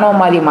கட்டுப்பட்டிருக்கோம்?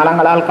 ஆணவமாதி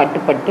மலங்களால்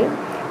கட்டுப்பட்டு,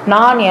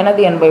 நான்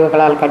எனது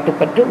என்பவைகளால்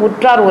கட்டுப்பட்டு,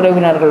 உற்றார்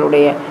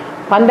உறவினர்களுடைய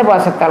பந்த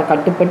பாசத்தால்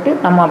கட்டுப்பட்டு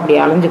நம்ம அப்படி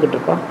அலைஞ்சிக்கிட்டு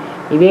இருக்கோம்.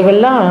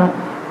 இவைகள்லாம்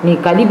நீ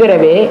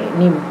கதிபெறவே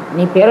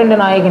நீ பேரண்ட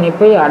நாயகனை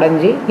போய்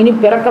அடைஞ்சு இனி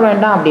பிறக்க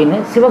வேண்டாம் அப்படின்னு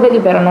சிவகதி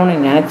பெறணும்னு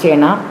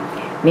நினச்சேன்னா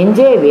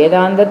நெஞ்சே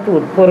வேதாந்தத்து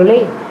உட்பொருளை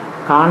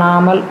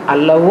காணாமல்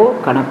அல்லவோ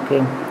கணக்கு.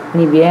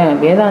 நீ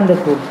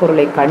வேதாந்தத்து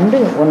உட்பொருளை கண்டு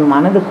உன்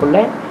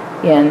மனதுக்குள்ளே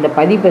அந்த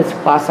பதிபசு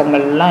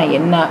பாசங்கள்லாம்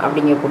என்ன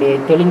அப்படிங்கக்கூடிய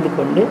தெளிந்து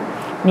கொண்டு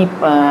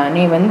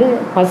நீ வந்து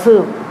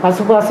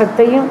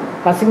பசுபாசத்தையும்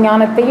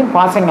பசுஞானத்தையும்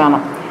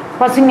பாசஞானம்.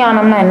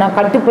 பசுஞானம்னா என்ன?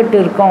 கட்டுப்பட்டு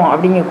இருக்கோம்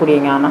அப்படிங்கக்கூடிய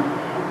ஞானம்,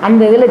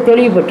 அந்த இதில்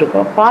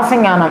தெளிவுபட்டிருக்கோம்.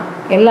 பாசஞானம்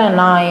எல்லாம்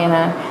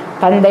நான்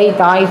தந்தை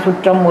தாய்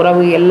சுற்றம்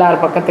உறவு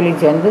எல்லார்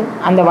பக்கத்துலேயும் சேர்ந்து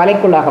அந்த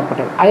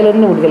வலைக்குள்ளாகப்பட்டது,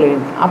 அதிலிருந்து விடுதலை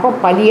இருந்து அப்போ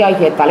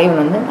பதியாகிய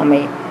தலைவன் வந்து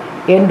நம்மை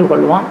ஏன்று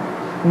கொள்வான்.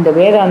 இந்த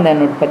வேதாந்த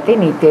நுட்பத்தை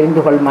நீ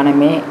தெரிந்து கொள்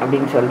மனமே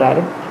அப்படின்னு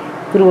சொல்கிறாரு.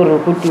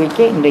 திருவள்ளுவர் கூட்டி வைக்க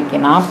இன்றைக்கு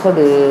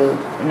 40,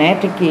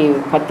 நேற்றைக்கு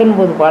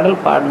 19 பாடல்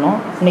பாடணும்,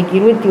 இன்றைக்கி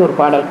 21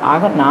 பாடல்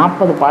ஆக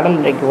 40 பாடல்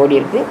இன்றைக்கு ஓடி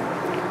இருக்கு.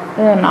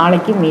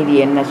 நாளைக்கு மீதி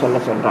என்ன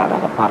சொல்கிறாரு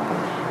அதை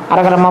பார்க்கலாம்.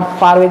 அரகரம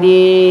பார்வதி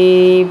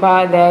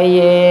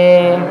பாதையே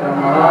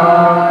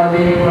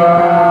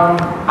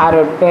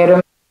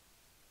அருட்பெரும்